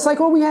 So it's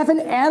like, well, we have an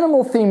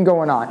animal theme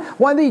going on.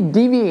 Why do they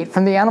deviate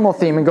from the animal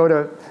theme and go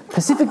to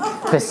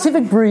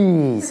Pacific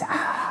Breeze?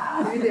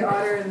 Maybe the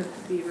otter and the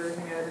beaver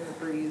hang out in the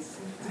breeze.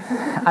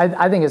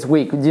 I think it's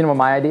weak. Do you know what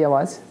my idea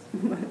was?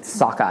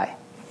 Sockeye.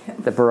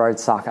 The Burrard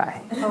Sockeye.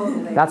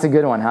 That's a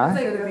good one, huh?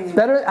 It's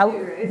better.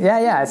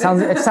 Yeah. It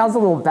sounds a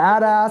little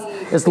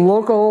badass. It's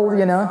local,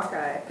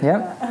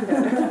 Yep.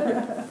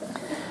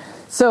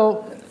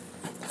 So,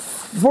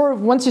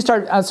 once you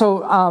start,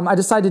 I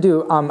decided to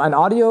do an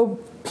audio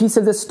piece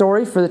of this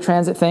story for the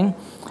transit thing,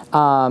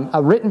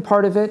 a written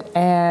part of it,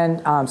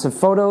 and some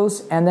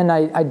photos, and then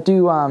I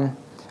do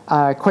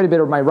quite a bit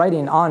of my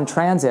writing on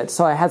transit.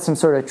 So I had some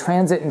sort of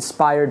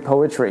transit-inspired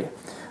poetry,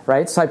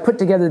 right? So I put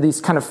together these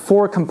kind of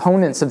 4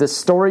 components of this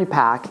story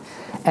pack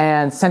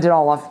and sent it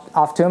all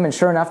off to them. And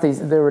sure enough,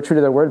 they were true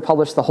to their word,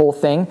 published the whole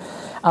thing.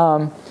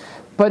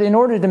 But in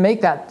order to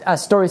make that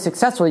story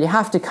successful, you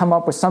have to come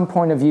up with some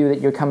point of view that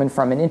you're coming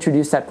from and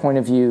introduce that point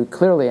of view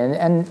clearly.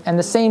 And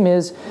the same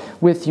is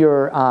with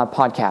your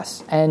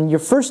podcasts. And your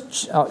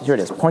first, here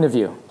it is, point of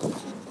view.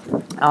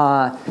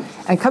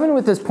 And coming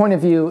with this point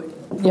of view,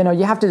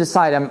 you have to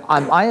decide, am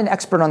I an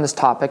expert on this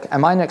topic?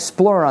 Am I an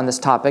explorer on this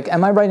topic?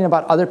 Am I writing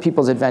about other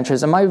people's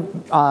adventures? Am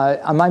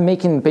I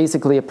making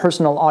basically a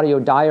personal audio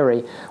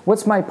diary?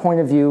 What's my point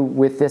of view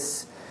with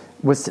this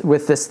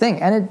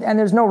thing? And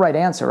there's no right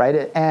answer,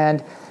 right?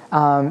 And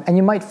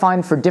you might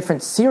find for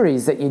different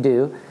series that you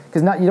do,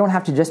 because you don't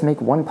have to just make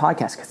one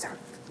podcast,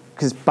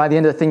 because by the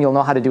end of the thing you'll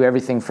know how to do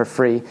everything for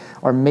free,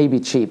 or maybe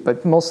cheap,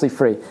 but mostly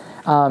free.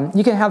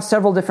 You can have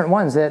several different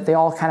ones that they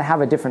all kind of have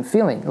a different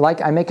feeling.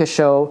 Like I make a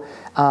show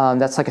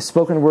that's like a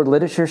spoken word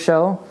literature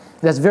show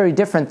that's very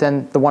different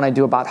than the one I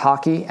do about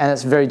hockey, and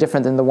it's very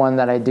different than the one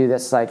that I do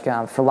that's like,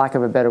 for lack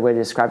of a better way to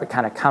describe it,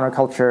 kind of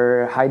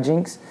counterculture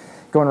hijinks,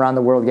 going around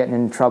the world getting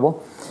into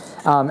trouble.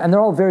 And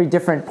they're all very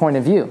different point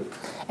of view.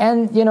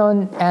 And,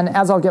 and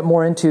as I'll get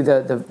more into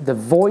the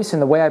voice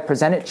and the way I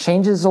present it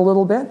changes a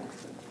little bit.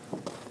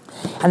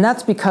 And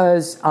that's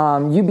because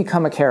you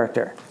become a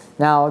character.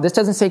 Now, this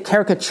doesn't say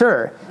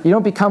caricature. You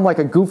don't become like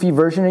a goofy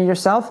version of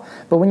yourself.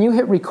 But when you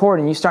hit record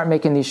and you start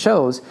making these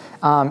shows,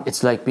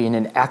 it's like being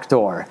an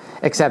actor,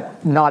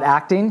 except not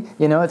acting.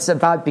 It's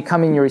about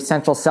becoming your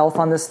essential self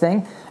on this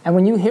thing. And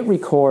when you hit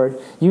record,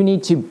 you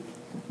need to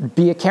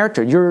be a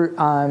character.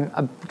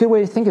 A good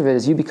way to think of it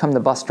is you become the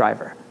bus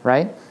driver,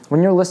 right?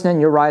 When you're listening,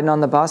 you're riding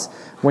on the bus.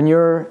 When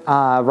you're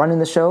running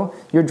the show,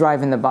 you're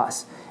driving the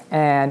bus.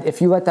 And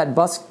if you let that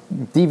bus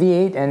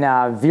deviate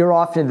and veer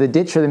off into the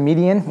ditch or the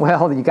median,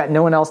 well, you got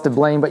no one else to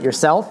blame but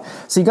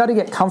yourself. So you got to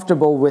get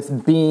comfortable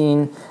with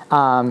being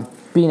a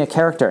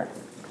character.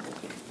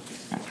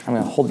 I'm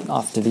going to hold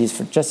off to these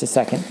for just a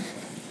second.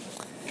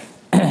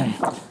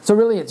 So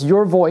really, it's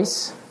your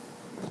voice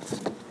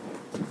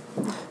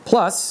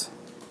plus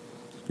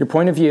your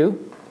point of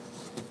view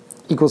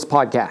equals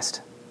podcast.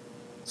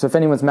 So if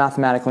anyone's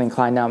mathematically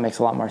inclined now, it makes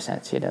a lot more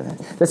sense.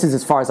 This is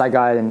as far as I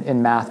got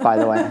in math, by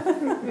the way.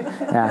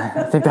 Yeah,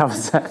 I think that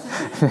was,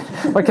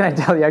 what can I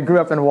tell you? I grew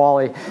up in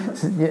Wally.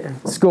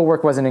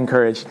 Schoolwork wasn't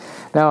encouraged.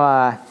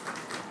 No,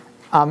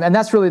 and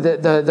that's really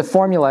the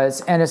formula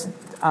is, and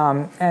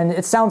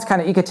it sounds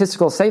kind of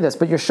egotistical to say this,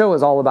 but your show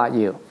is all about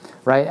you,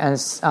 right? And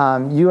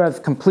you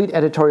have complete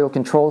editorial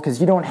control because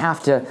you don't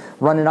have to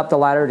run it up the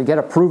ladder to get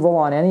approval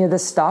on any of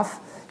this stuff.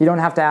 You don't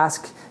have to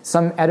ask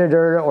some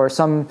editor or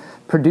some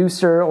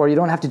producer, or you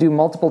don't have to do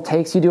multiple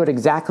takes. You do it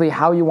exactly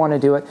how you want to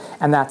do it,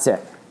 and that's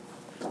it.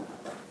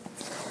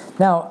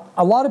 Now,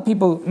 a lot of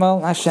people,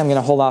 well, actually I'm going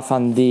to hold off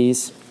on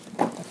these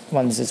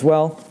ones as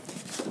well.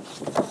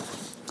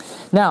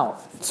 Now,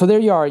 so there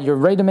you are. You're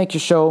ready to make your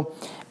show,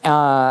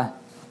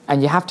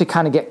 and you have to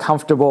kind of get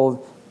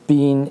comfortable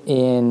being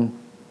in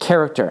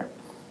character.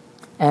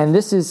 And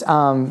this is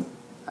a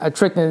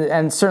trick,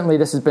 and certainly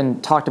this has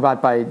been talked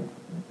about by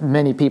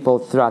many people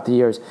throughout the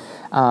years,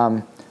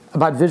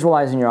 about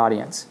visualizing your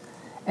audience.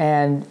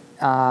 And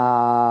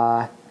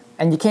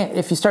you can't,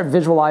 if you start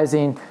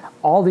visualizing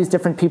all these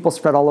different people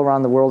spread all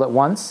around the world at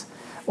once,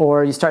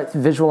 or you start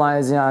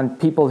visualizing on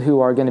people who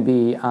are going to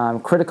be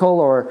critical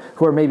or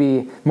who are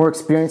maybe more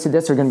experienced at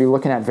this, are going to be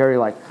looking at very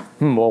like,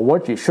 well,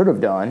 what you should have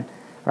done,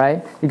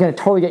 right? You're going to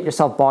totally get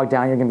yourself bogged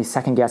down. You're going to be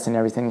second-guessing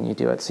everything that you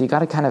do it. So you got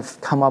to kind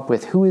of come up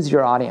with who is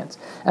your audience.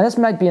 And this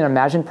might be an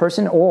imagined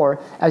person, or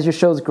as your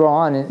shows go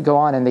on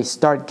and they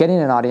start getting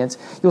an audience,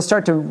 you'll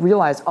start to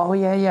realize, oh,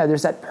 yeah,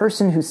 there's that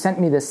person who sent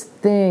me this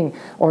thing,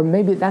 or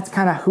maybe that's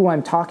kind of who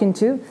I'm talking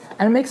to.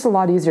 And it makes it a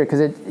lot easier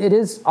because it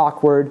is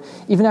awkward.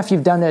 Even if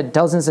you've done it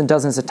dozens and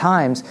dozens of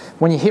times,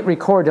 when you hit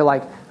record, you're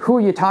like, who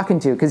are you talking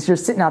to? Because you're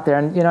sitting out there,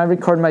 and I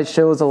record my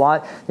shows a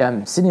lot.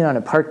 I'm sitting on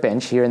a park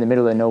bench here in the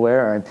middle of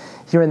nowhere, or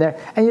here and there,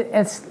 and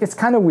it's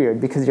kind of weird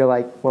because you're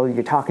like, well,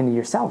 you're talking to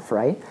yourself,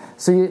 right?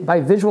 So by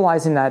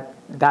visualizing that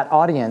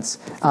audience,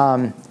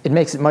 it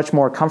makes it much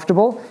more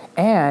comfortable,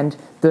 and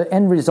the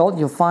end result,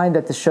 you'll find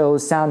that the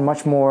shows sound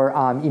much more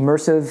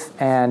immersive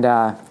and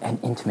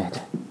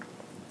intimate.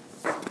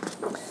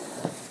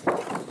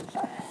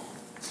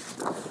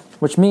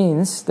 Which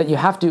means that you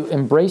have to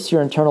embrace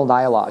your internal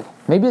dialogue.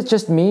 Maybe it's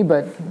just me,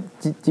 but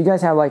do you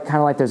guys have kind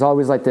of like there's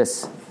always like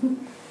this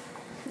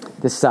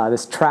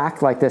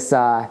track, like this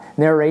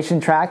narration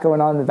track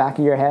going on in the back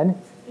of your head?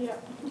 Yeah.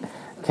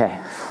 Okay,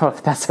 well,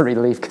 that's a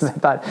relief because I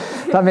thought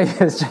maybe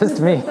it's just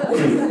me.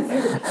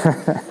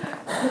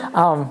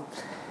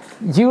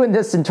 You and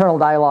this internal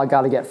dialogue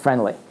got to get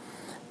friendly,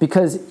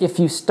 because if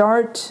you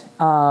start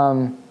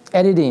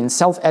self-editing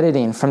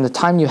from the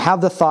time you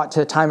have the thought to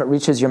the time it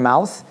reaches your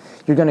mouth,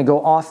 you're going to go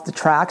off the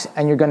tracks,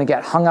 and you're going to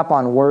get hung up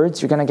on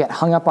words. You're going to get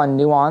hung up on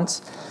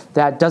nuance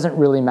that doesn't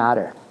really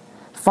matter.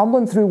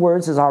 Fumbling through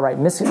words is all right.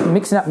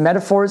 Mixing up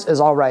metaphors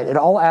is all right. It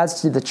all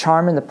adds to the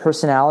charm and the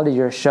personality of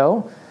your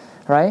show,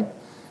 right?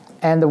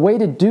 And the way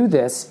to do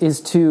this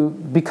is to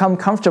become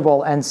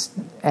comfortable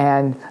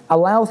and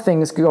allow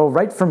things to go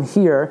right from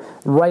here,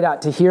 right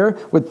out to here,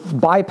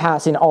 with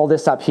bypassing all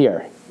this up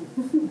here.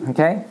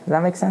 Okay? Does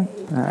that make sense?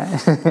 All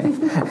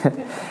right.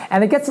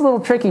 And it gets a little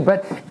tricky,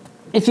 but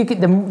if you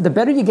get the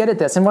better you get at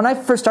this, and when I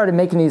first started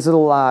making these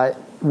little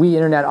wee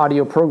internet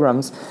audio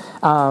programs,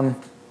 it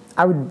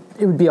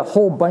would be a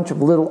whole bunch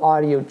of little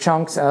audio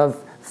chunks of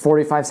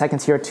 45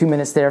 seconds here, 2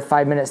 minutes there,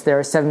 5 minutes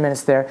there, 7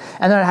 minutes there,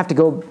 and then I'd have to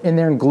go in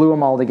there and glue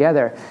them all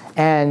together.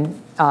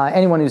 And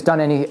anyone who's done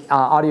any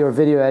audio or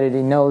video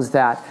editing knows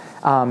that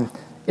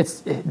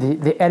it's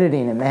the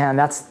editing, and man,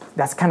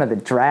 that's kind of the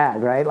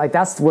drag, right? Like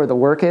that's where the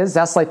work is.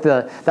 That's like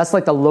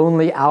the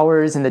lonely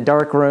hours in the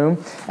dark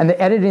room. And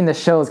the editing the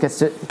shows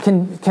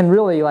can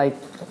really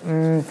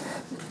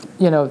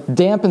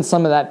dampen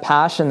some of that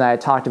passion that I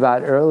talked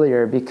about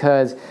earlier,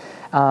 because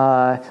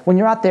when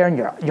you're out there and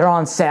you're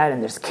on set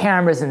and there's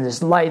cameras and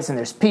there's lights and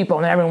there's people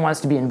and everyone wants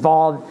to be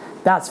involved,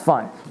 that's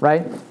fun,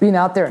 right? Being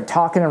out there and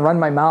talking and running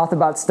my mouth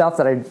about stuff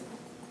that I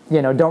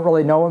don't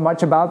really know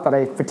much about, but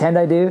I pretend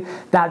I do,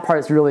 that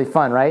part's really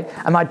fun, right?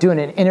 I'm not doing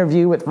an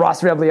interview with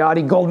Ross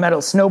Rebliati, gold medal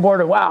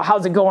snowboarder, wow,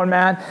 how's it going,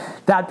 man?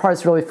 That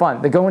part's really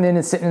fun. The going in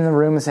and sitting in the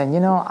room and saying,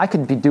 I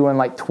could be doing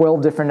like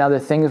 12 different other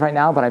things right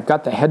now, but I've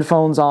got the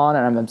headphones on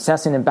and I'm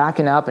obsessing and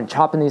backing up and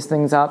chopping these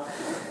things up.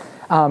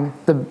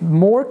 The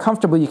more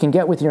comfortable you can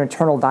get with your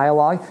internal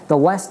dialogue, the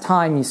less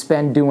time you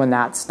spend doing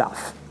that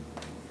stuff,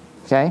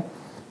 okay?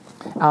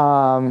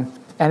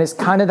 And it's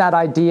kind of that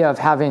idea of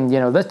having,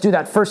 let's do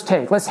that first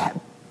take. Let's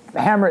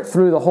hammer it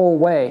through the whole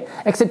way.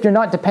 Except you're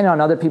not dependent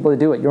on other people to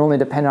do it. You're only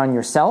dependent on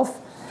yourself.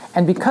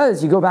 And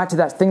because you go back to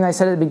that thing I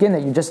said at the beginning,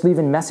 that you're just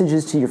leaving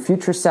messages to your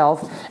future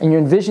self, and you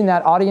envision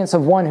that audience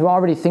of one who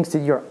already thinks that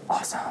you're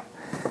awesome,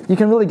 you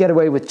can really get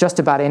away with just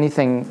about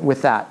anything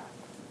with that.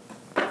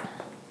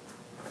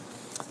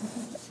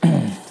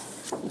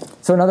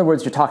 So in other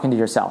words, you're talking to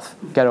yourself.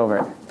 Get over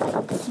it.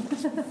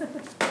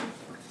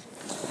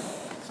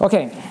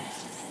 Okay.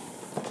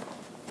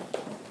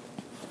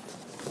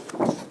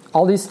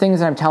 All these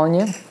things that I'm telling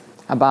you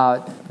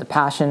about the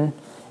passion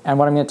and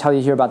what I'm going to tell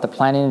you here about the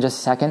planning in just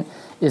a second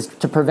is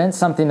to prevent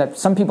something that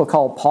some people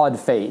call pod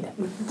fade.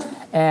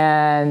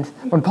 And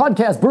when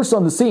podcast burst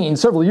on the scene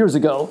several years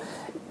ago,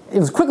 it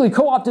was quickly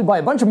co-opted by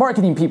a bunch of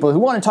marketing people who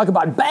want to talk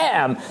about,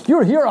 bam,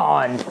 you're here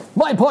on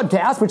my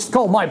podcast, which is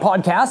called My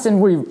Podcast, and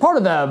we're part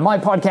of the My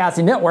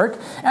Podcasting Network.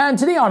 And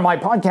today on My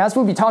Podcast,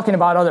 we'll be talking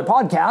about other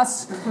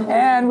podcasts,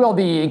 and we'll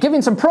be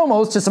giving some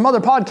promos to some other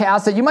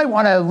podcasts that you might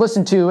want to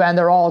listen to, and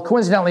they're all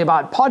coincidentally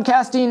about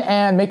podcasting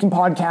and making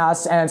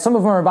podcasts, and some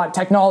of them are about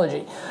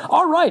technology.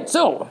 All right,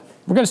 so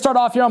we're going to start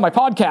off here on my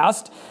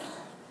podcast.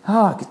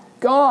 Oh,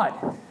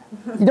 God.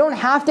 You don't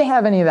have to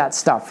have any of that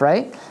stuff,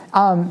 right?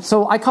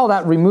 So I call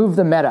that remove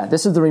the meta.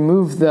 This is the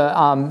remove the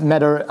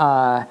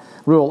meta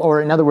rule,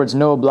 or in other words,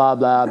 no blah,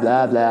 blah,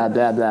 blah, blah,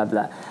 blah, blah,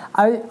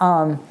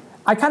 blah.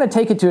 I kind of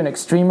take it to an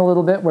extreme a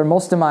little bit where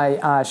most of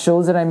my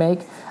shows that I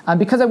make,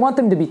 because I want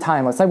them to be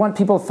timeless. I want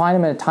people to find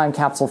them in a time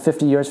capsule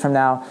 50 years from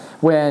now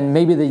when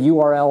maybe the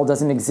URL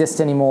doesn't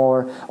exist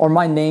anymore or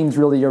my name's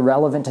really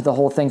irrelevant to the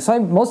whole thing. So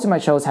most of my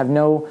shows have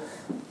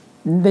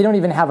they don't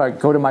even have a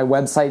go to my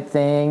website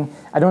thing.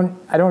 I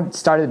don't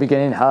start at the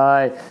beginning,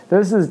 hi,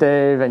 this is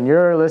Dave and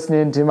you're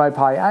listening to my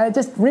podcast. I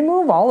just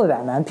remove all of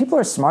that, man. People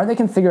are smart. They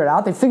can figure it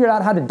out. They figured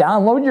out how to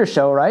download your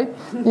show, right?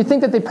 You think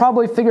that they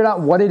probably figured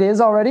out what it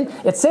is already?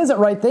 It says it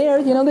right there.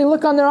 You know, they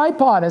look on their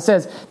iPod and it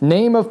says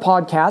name of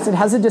podcast. It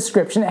has a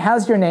description. It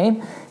has your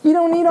name. You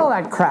don't need all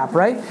that crap,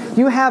 right?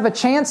 You have a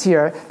chance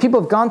here. People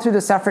have gone through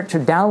this effort to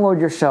download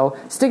your show,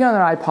 stick it on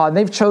their iPod, and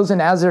they've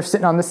chosen as they're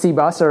sitting on the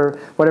C-bus or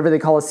whatever they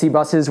call it,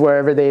 C-buses,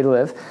 wherever they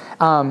live.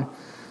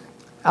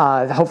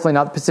 Hopefully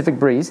not the Pacific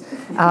Breeze.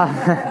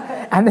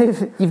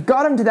 And you've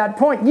got them to that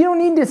point. You don't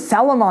need to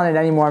sell them on it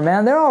anymore,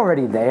 man. They're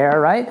already there,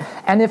 right?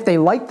 And if they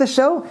like the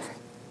show,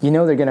 you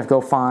know they're going to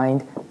go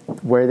find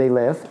where they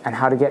live and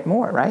how to get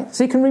more, right?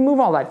 So you can remove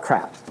all that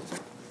crap.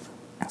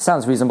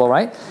 Sounds reasonable,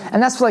 right?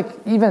 And that's like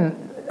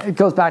even... It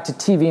goes back to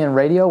TV and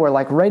radio, where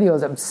like radio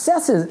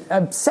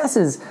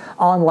obsesses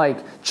on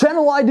like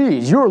channel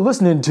IDs. You're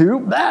listening to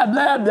blah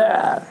blah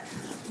blah.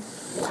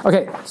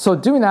 Okay, so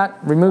doing that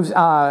removes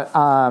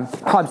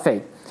pod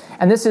fade,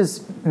 and this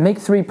is make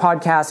 3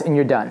 podcasts and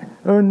you're done.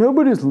 Oh,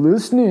 nobody's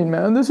listening,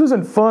 man. This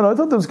isn't fun. I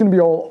thought that was going to be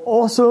all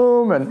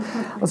awesome, and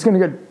I was going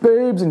to get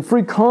babes and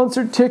free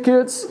concert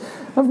tickets.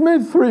 I've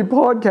made 3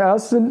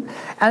 podcasts,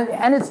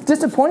 and it's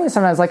disappointing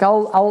sometimes. Like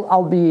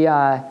I'll be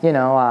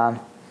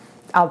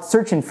out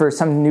searching for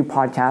some new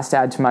podcast to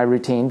add to my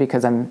routine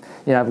because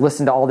I've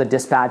listened to all the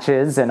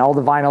dispatches and all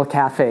the vinyl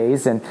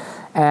cafes and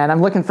I'm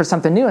looking for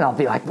something new and I'll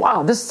be like,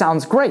 wow, this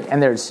sounds great.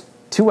 And there's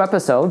 2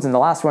 episodes and the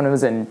last one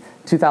was in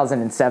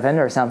 2007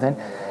 or something.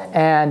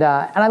 And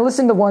I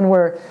listened to one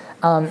where,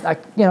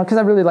 because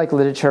I really like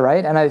literature,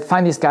 right? And I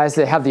find these guys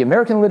that have the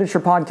American Literature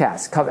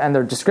Podcast and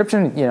their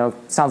description,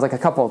 sounds like a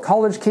couple of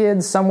college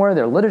kids somewhere.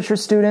 They're literature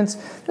students.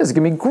 This is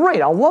going to be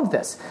great. I'll love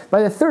this.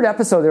 By the 3rd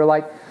episode, they're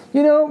like,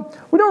 we don't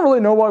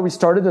really know why we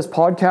started this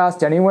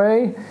podcast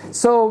anyway,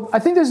 so I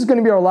think this is going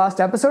to be our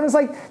last episode. And it's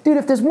like, dude,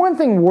 if there's one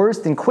thing worse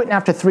than quitting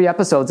after 3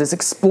 episodes, it's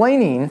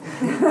explaining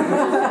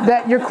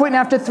that you're quitting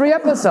after 3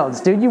 episodes,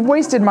 dude. You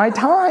wasted my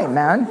time,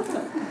 man.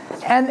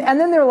 And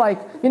then they're like,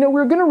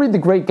 we're going to read The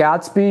Great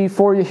Gatsby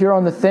for you here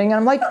on the thing. And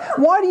I'm like,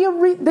 why do you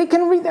read? They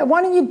can read that.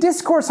 Why don't you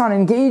discourse on it,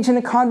 engage in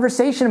a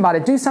conversation about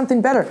it, do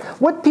something better?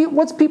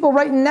 What's people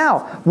writing now?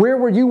 Where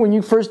were you when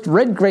you first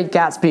read Great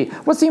Gatsby?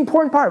 What's the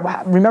important part?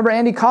 Remember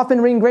Andy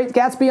Kaufman reading Great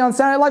Gatsby on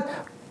Saturday Night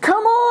Live?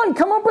 Come on,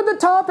 come up with a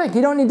topic.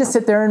 You don't need to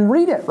sit there and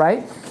read it,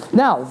 right?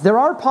 Now, there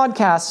are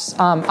podcasts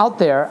out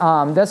there.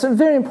 That's a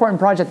very important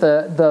project,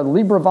 the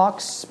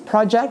LibriVox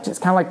project. It's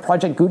kind of like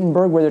Project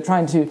Gutenberg, where they're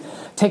trying to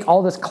take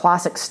all this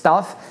classic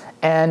stuff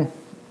and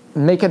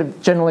make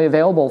it generally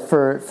available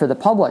for the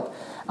public.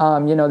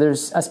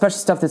 There's especially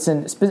stuff that's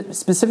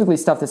specifically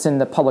stuff that's in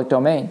the public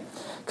domain.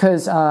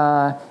 Because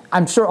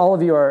I'm sure all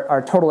of you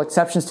are total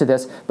exceptions to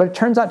this, but it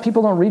turns out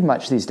people don't read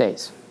much these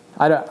days.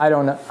 I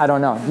don't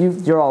know.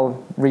 You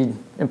all read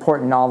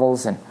important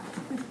novels, and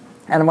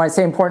when I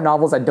say important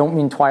novels, I don't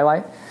mean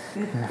Twilight.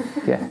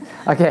 Yeah.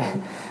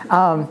 Okay.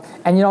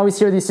 And you always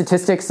hear these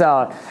statistics.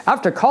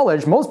 After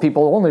college, most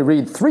people only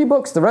read 3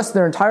 books the rest of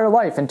their entire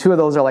life, and 2 of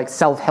those are like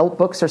self-help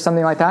books or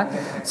something like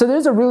that. So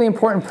there's a really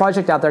important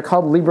project out there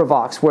called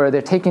LibriVox, where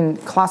they're taking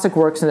classic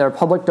works in their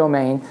public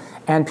domain,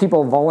 and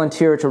people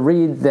volunteer to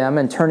read them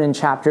and turn in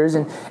chapters,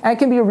 and it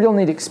can be a real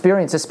neat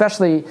experience,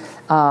 especially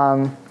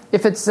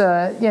if it's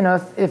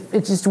if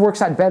it just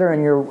works out better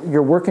in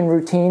your working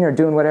routine or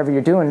doing whatever you're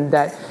doing,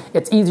 that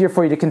it's easier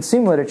for you to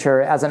consume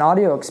literature as an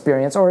audio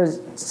experience or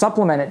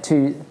supplement it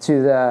to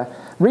the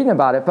reading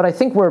about it. But I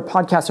think where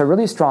podcasts are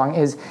really strong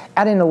is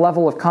adding a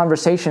level of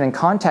conversation and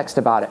context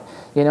about it.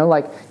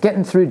 Like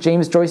getting through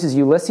James Joyce's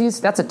Ulysses,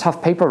 that's a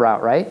tough paper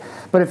route, right?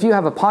 But if you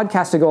have a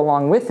podcast to go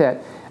along with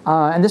it,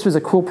 and this was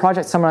a cool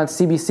project someone on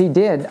CBC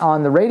did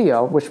on the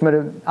radio, which would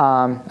have,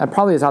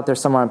 probably is out there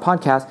somewhere on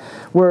podcast,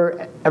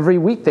 where every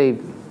week they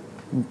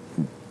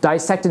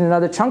dissected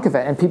another chunk of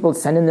it, and people would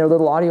send in their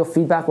little audio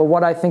feedback, well,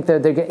 what I think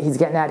that he's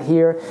getting at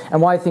here,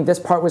 and why I think this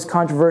part was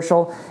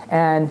controversial,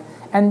 and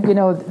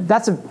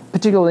that's a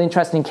particularly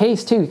interesting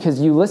case too, because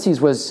Ulysses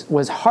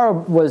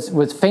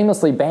was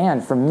famously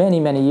banned for many,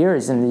 many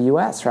years in the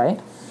U.S., right?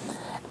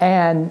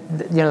 And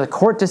the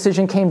court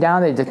decision came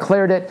down. They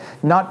declared it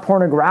not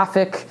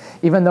pornographic,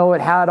 even though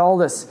it had all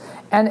this.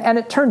 And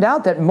it turned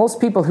out that most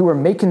people who were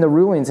making the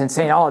rulings and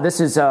saying, oh, this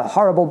is a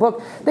horrible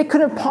book, they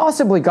couldn't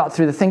possibly got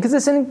through the thing because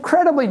it's an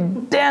incredibly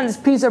dense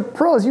piece of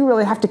prose. You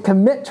really have to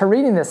commit to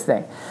reading this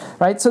thing,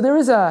 right? So there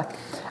is an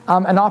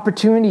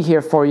opportunity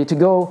here for you to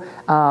go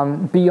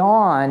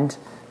beyond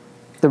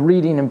the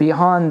reading and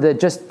beyond the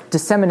just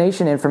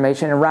dissemination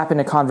information and wrapping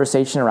a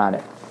conversation around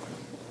it.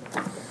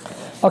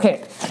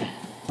 Okay.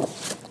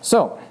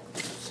 So,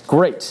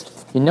 great.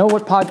 You know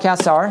what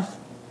podcasts are.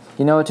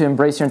 You know to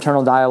embrace your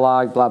internal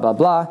dialogue, blah, blah,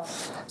 blah.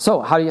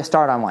 So, how do you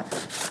start on one?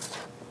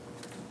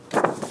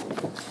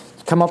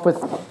 You come up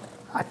with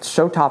a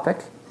show topic,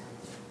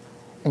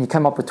 and you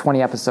come up with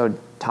 20 episode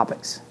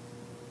topics.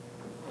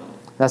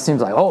 That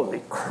seems like,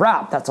 holy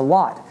crap, that's a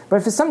lot. But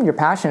if it's something you're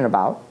passionate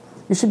about,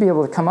 you should be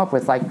able to come up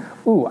with like,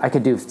 ooh, I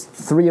could do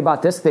 3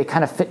 about this. They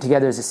kind of fit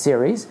together as a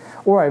series.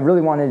 Or I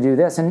really want to do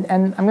this. And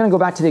I'm going to go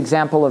back to the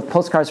example of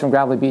Postcards from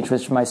Gravelly Beach,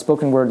 which is my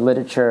spoken word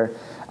literature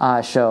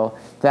show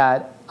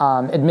that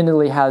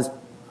admittedly has,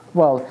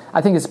 well,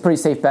 I think it's a pretty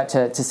safe bet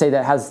to say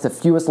that it has the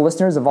fewest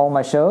listeners of all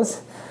my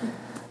shows.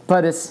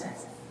 But it's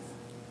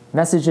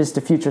messages to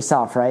future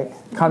self, right?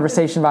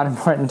 Conversation about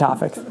important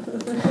topics.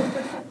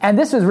 And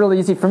this was really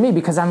easy for me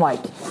because I'm like,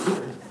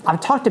 I've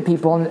talked to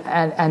people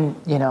and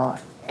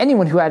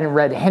anyone who hadn't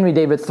read Henry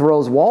David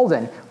Thoreau's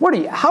Walden,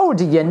 how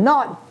do you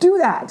not do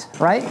that,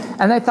 right?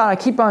 And I thought I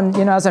keep on,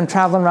 as I'm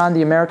traveling around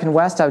the American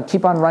West, I would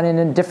keep on running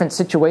into different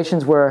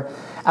situations where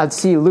I'd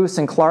see Lewis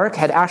and Clark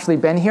had actually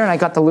been here, and I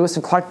got the Lewis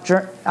and Clark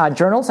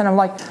journals, and I'm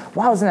like,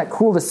 wow, isn't that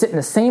cool to sit in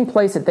the same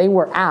place that they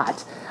were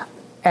at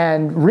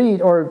and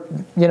read, or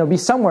be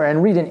somewhere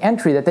and read an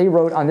entry that they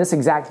wrote on this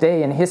exact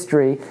day in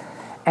history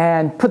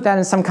and put that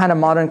in some kind of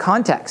modern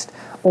context.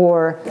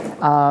 Or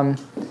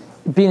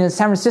being in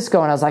San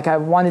Francisco, and I was like, I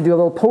want to do a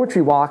little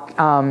poetry walk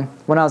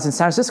when I was in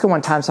San Francisco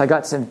one time, so I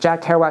got some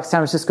Jack Kerouac's San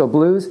Francisco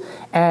Blues,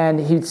 and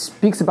he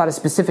speaks about a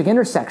specific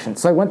intersection.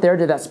 So I went there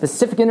to that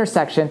specific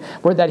intersection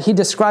that he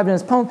described in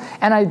his poem,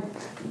 and I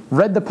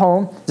read the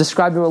poem,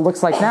 described what it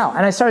looks like now.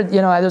 And I started,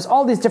 there's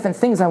all these different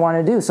things I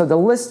want to do. So the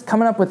list,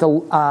 coming up with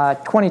the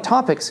 20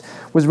 topics,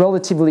 was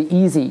relatively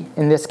easy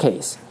in this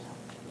case.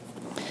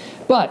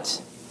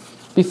 But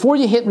before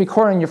you hit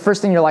record on your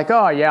first thing, you're like,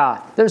 oh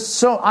yeah,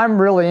 I'm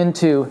really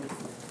into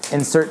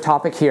insert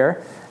topic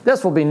here.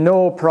 This will be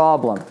no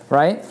problem,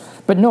 right?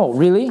 But no,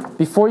 really,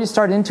 before you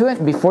start into it,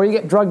 and before you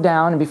get drugged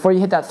down, and before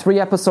you hit that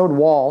 3-episode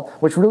wall,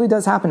 which really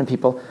does happen to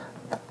people,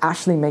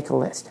 actually make a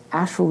list.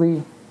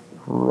 Actually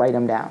write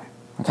them down,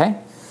 okay?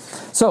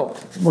 So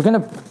we're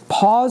going to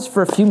pause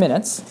for a few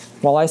minutes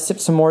while I sip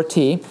some more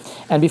tea,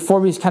 and before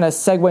we kind of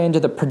segue into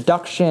the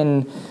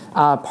production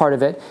part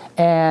of it,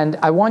 and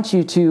I want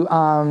you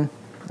to...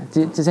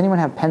 does anyone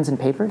have pens and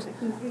papers?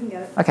 You can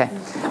get it. Okay.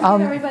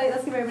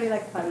 Let's give everybody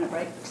like a 5-minute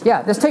break.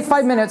 Yeah, let's take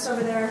 5 minutes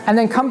and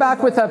then come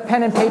back with a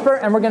pen and paper,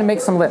 and we're going to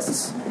make some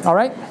lists. All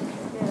right?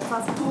 Yeah,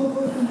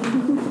 possible.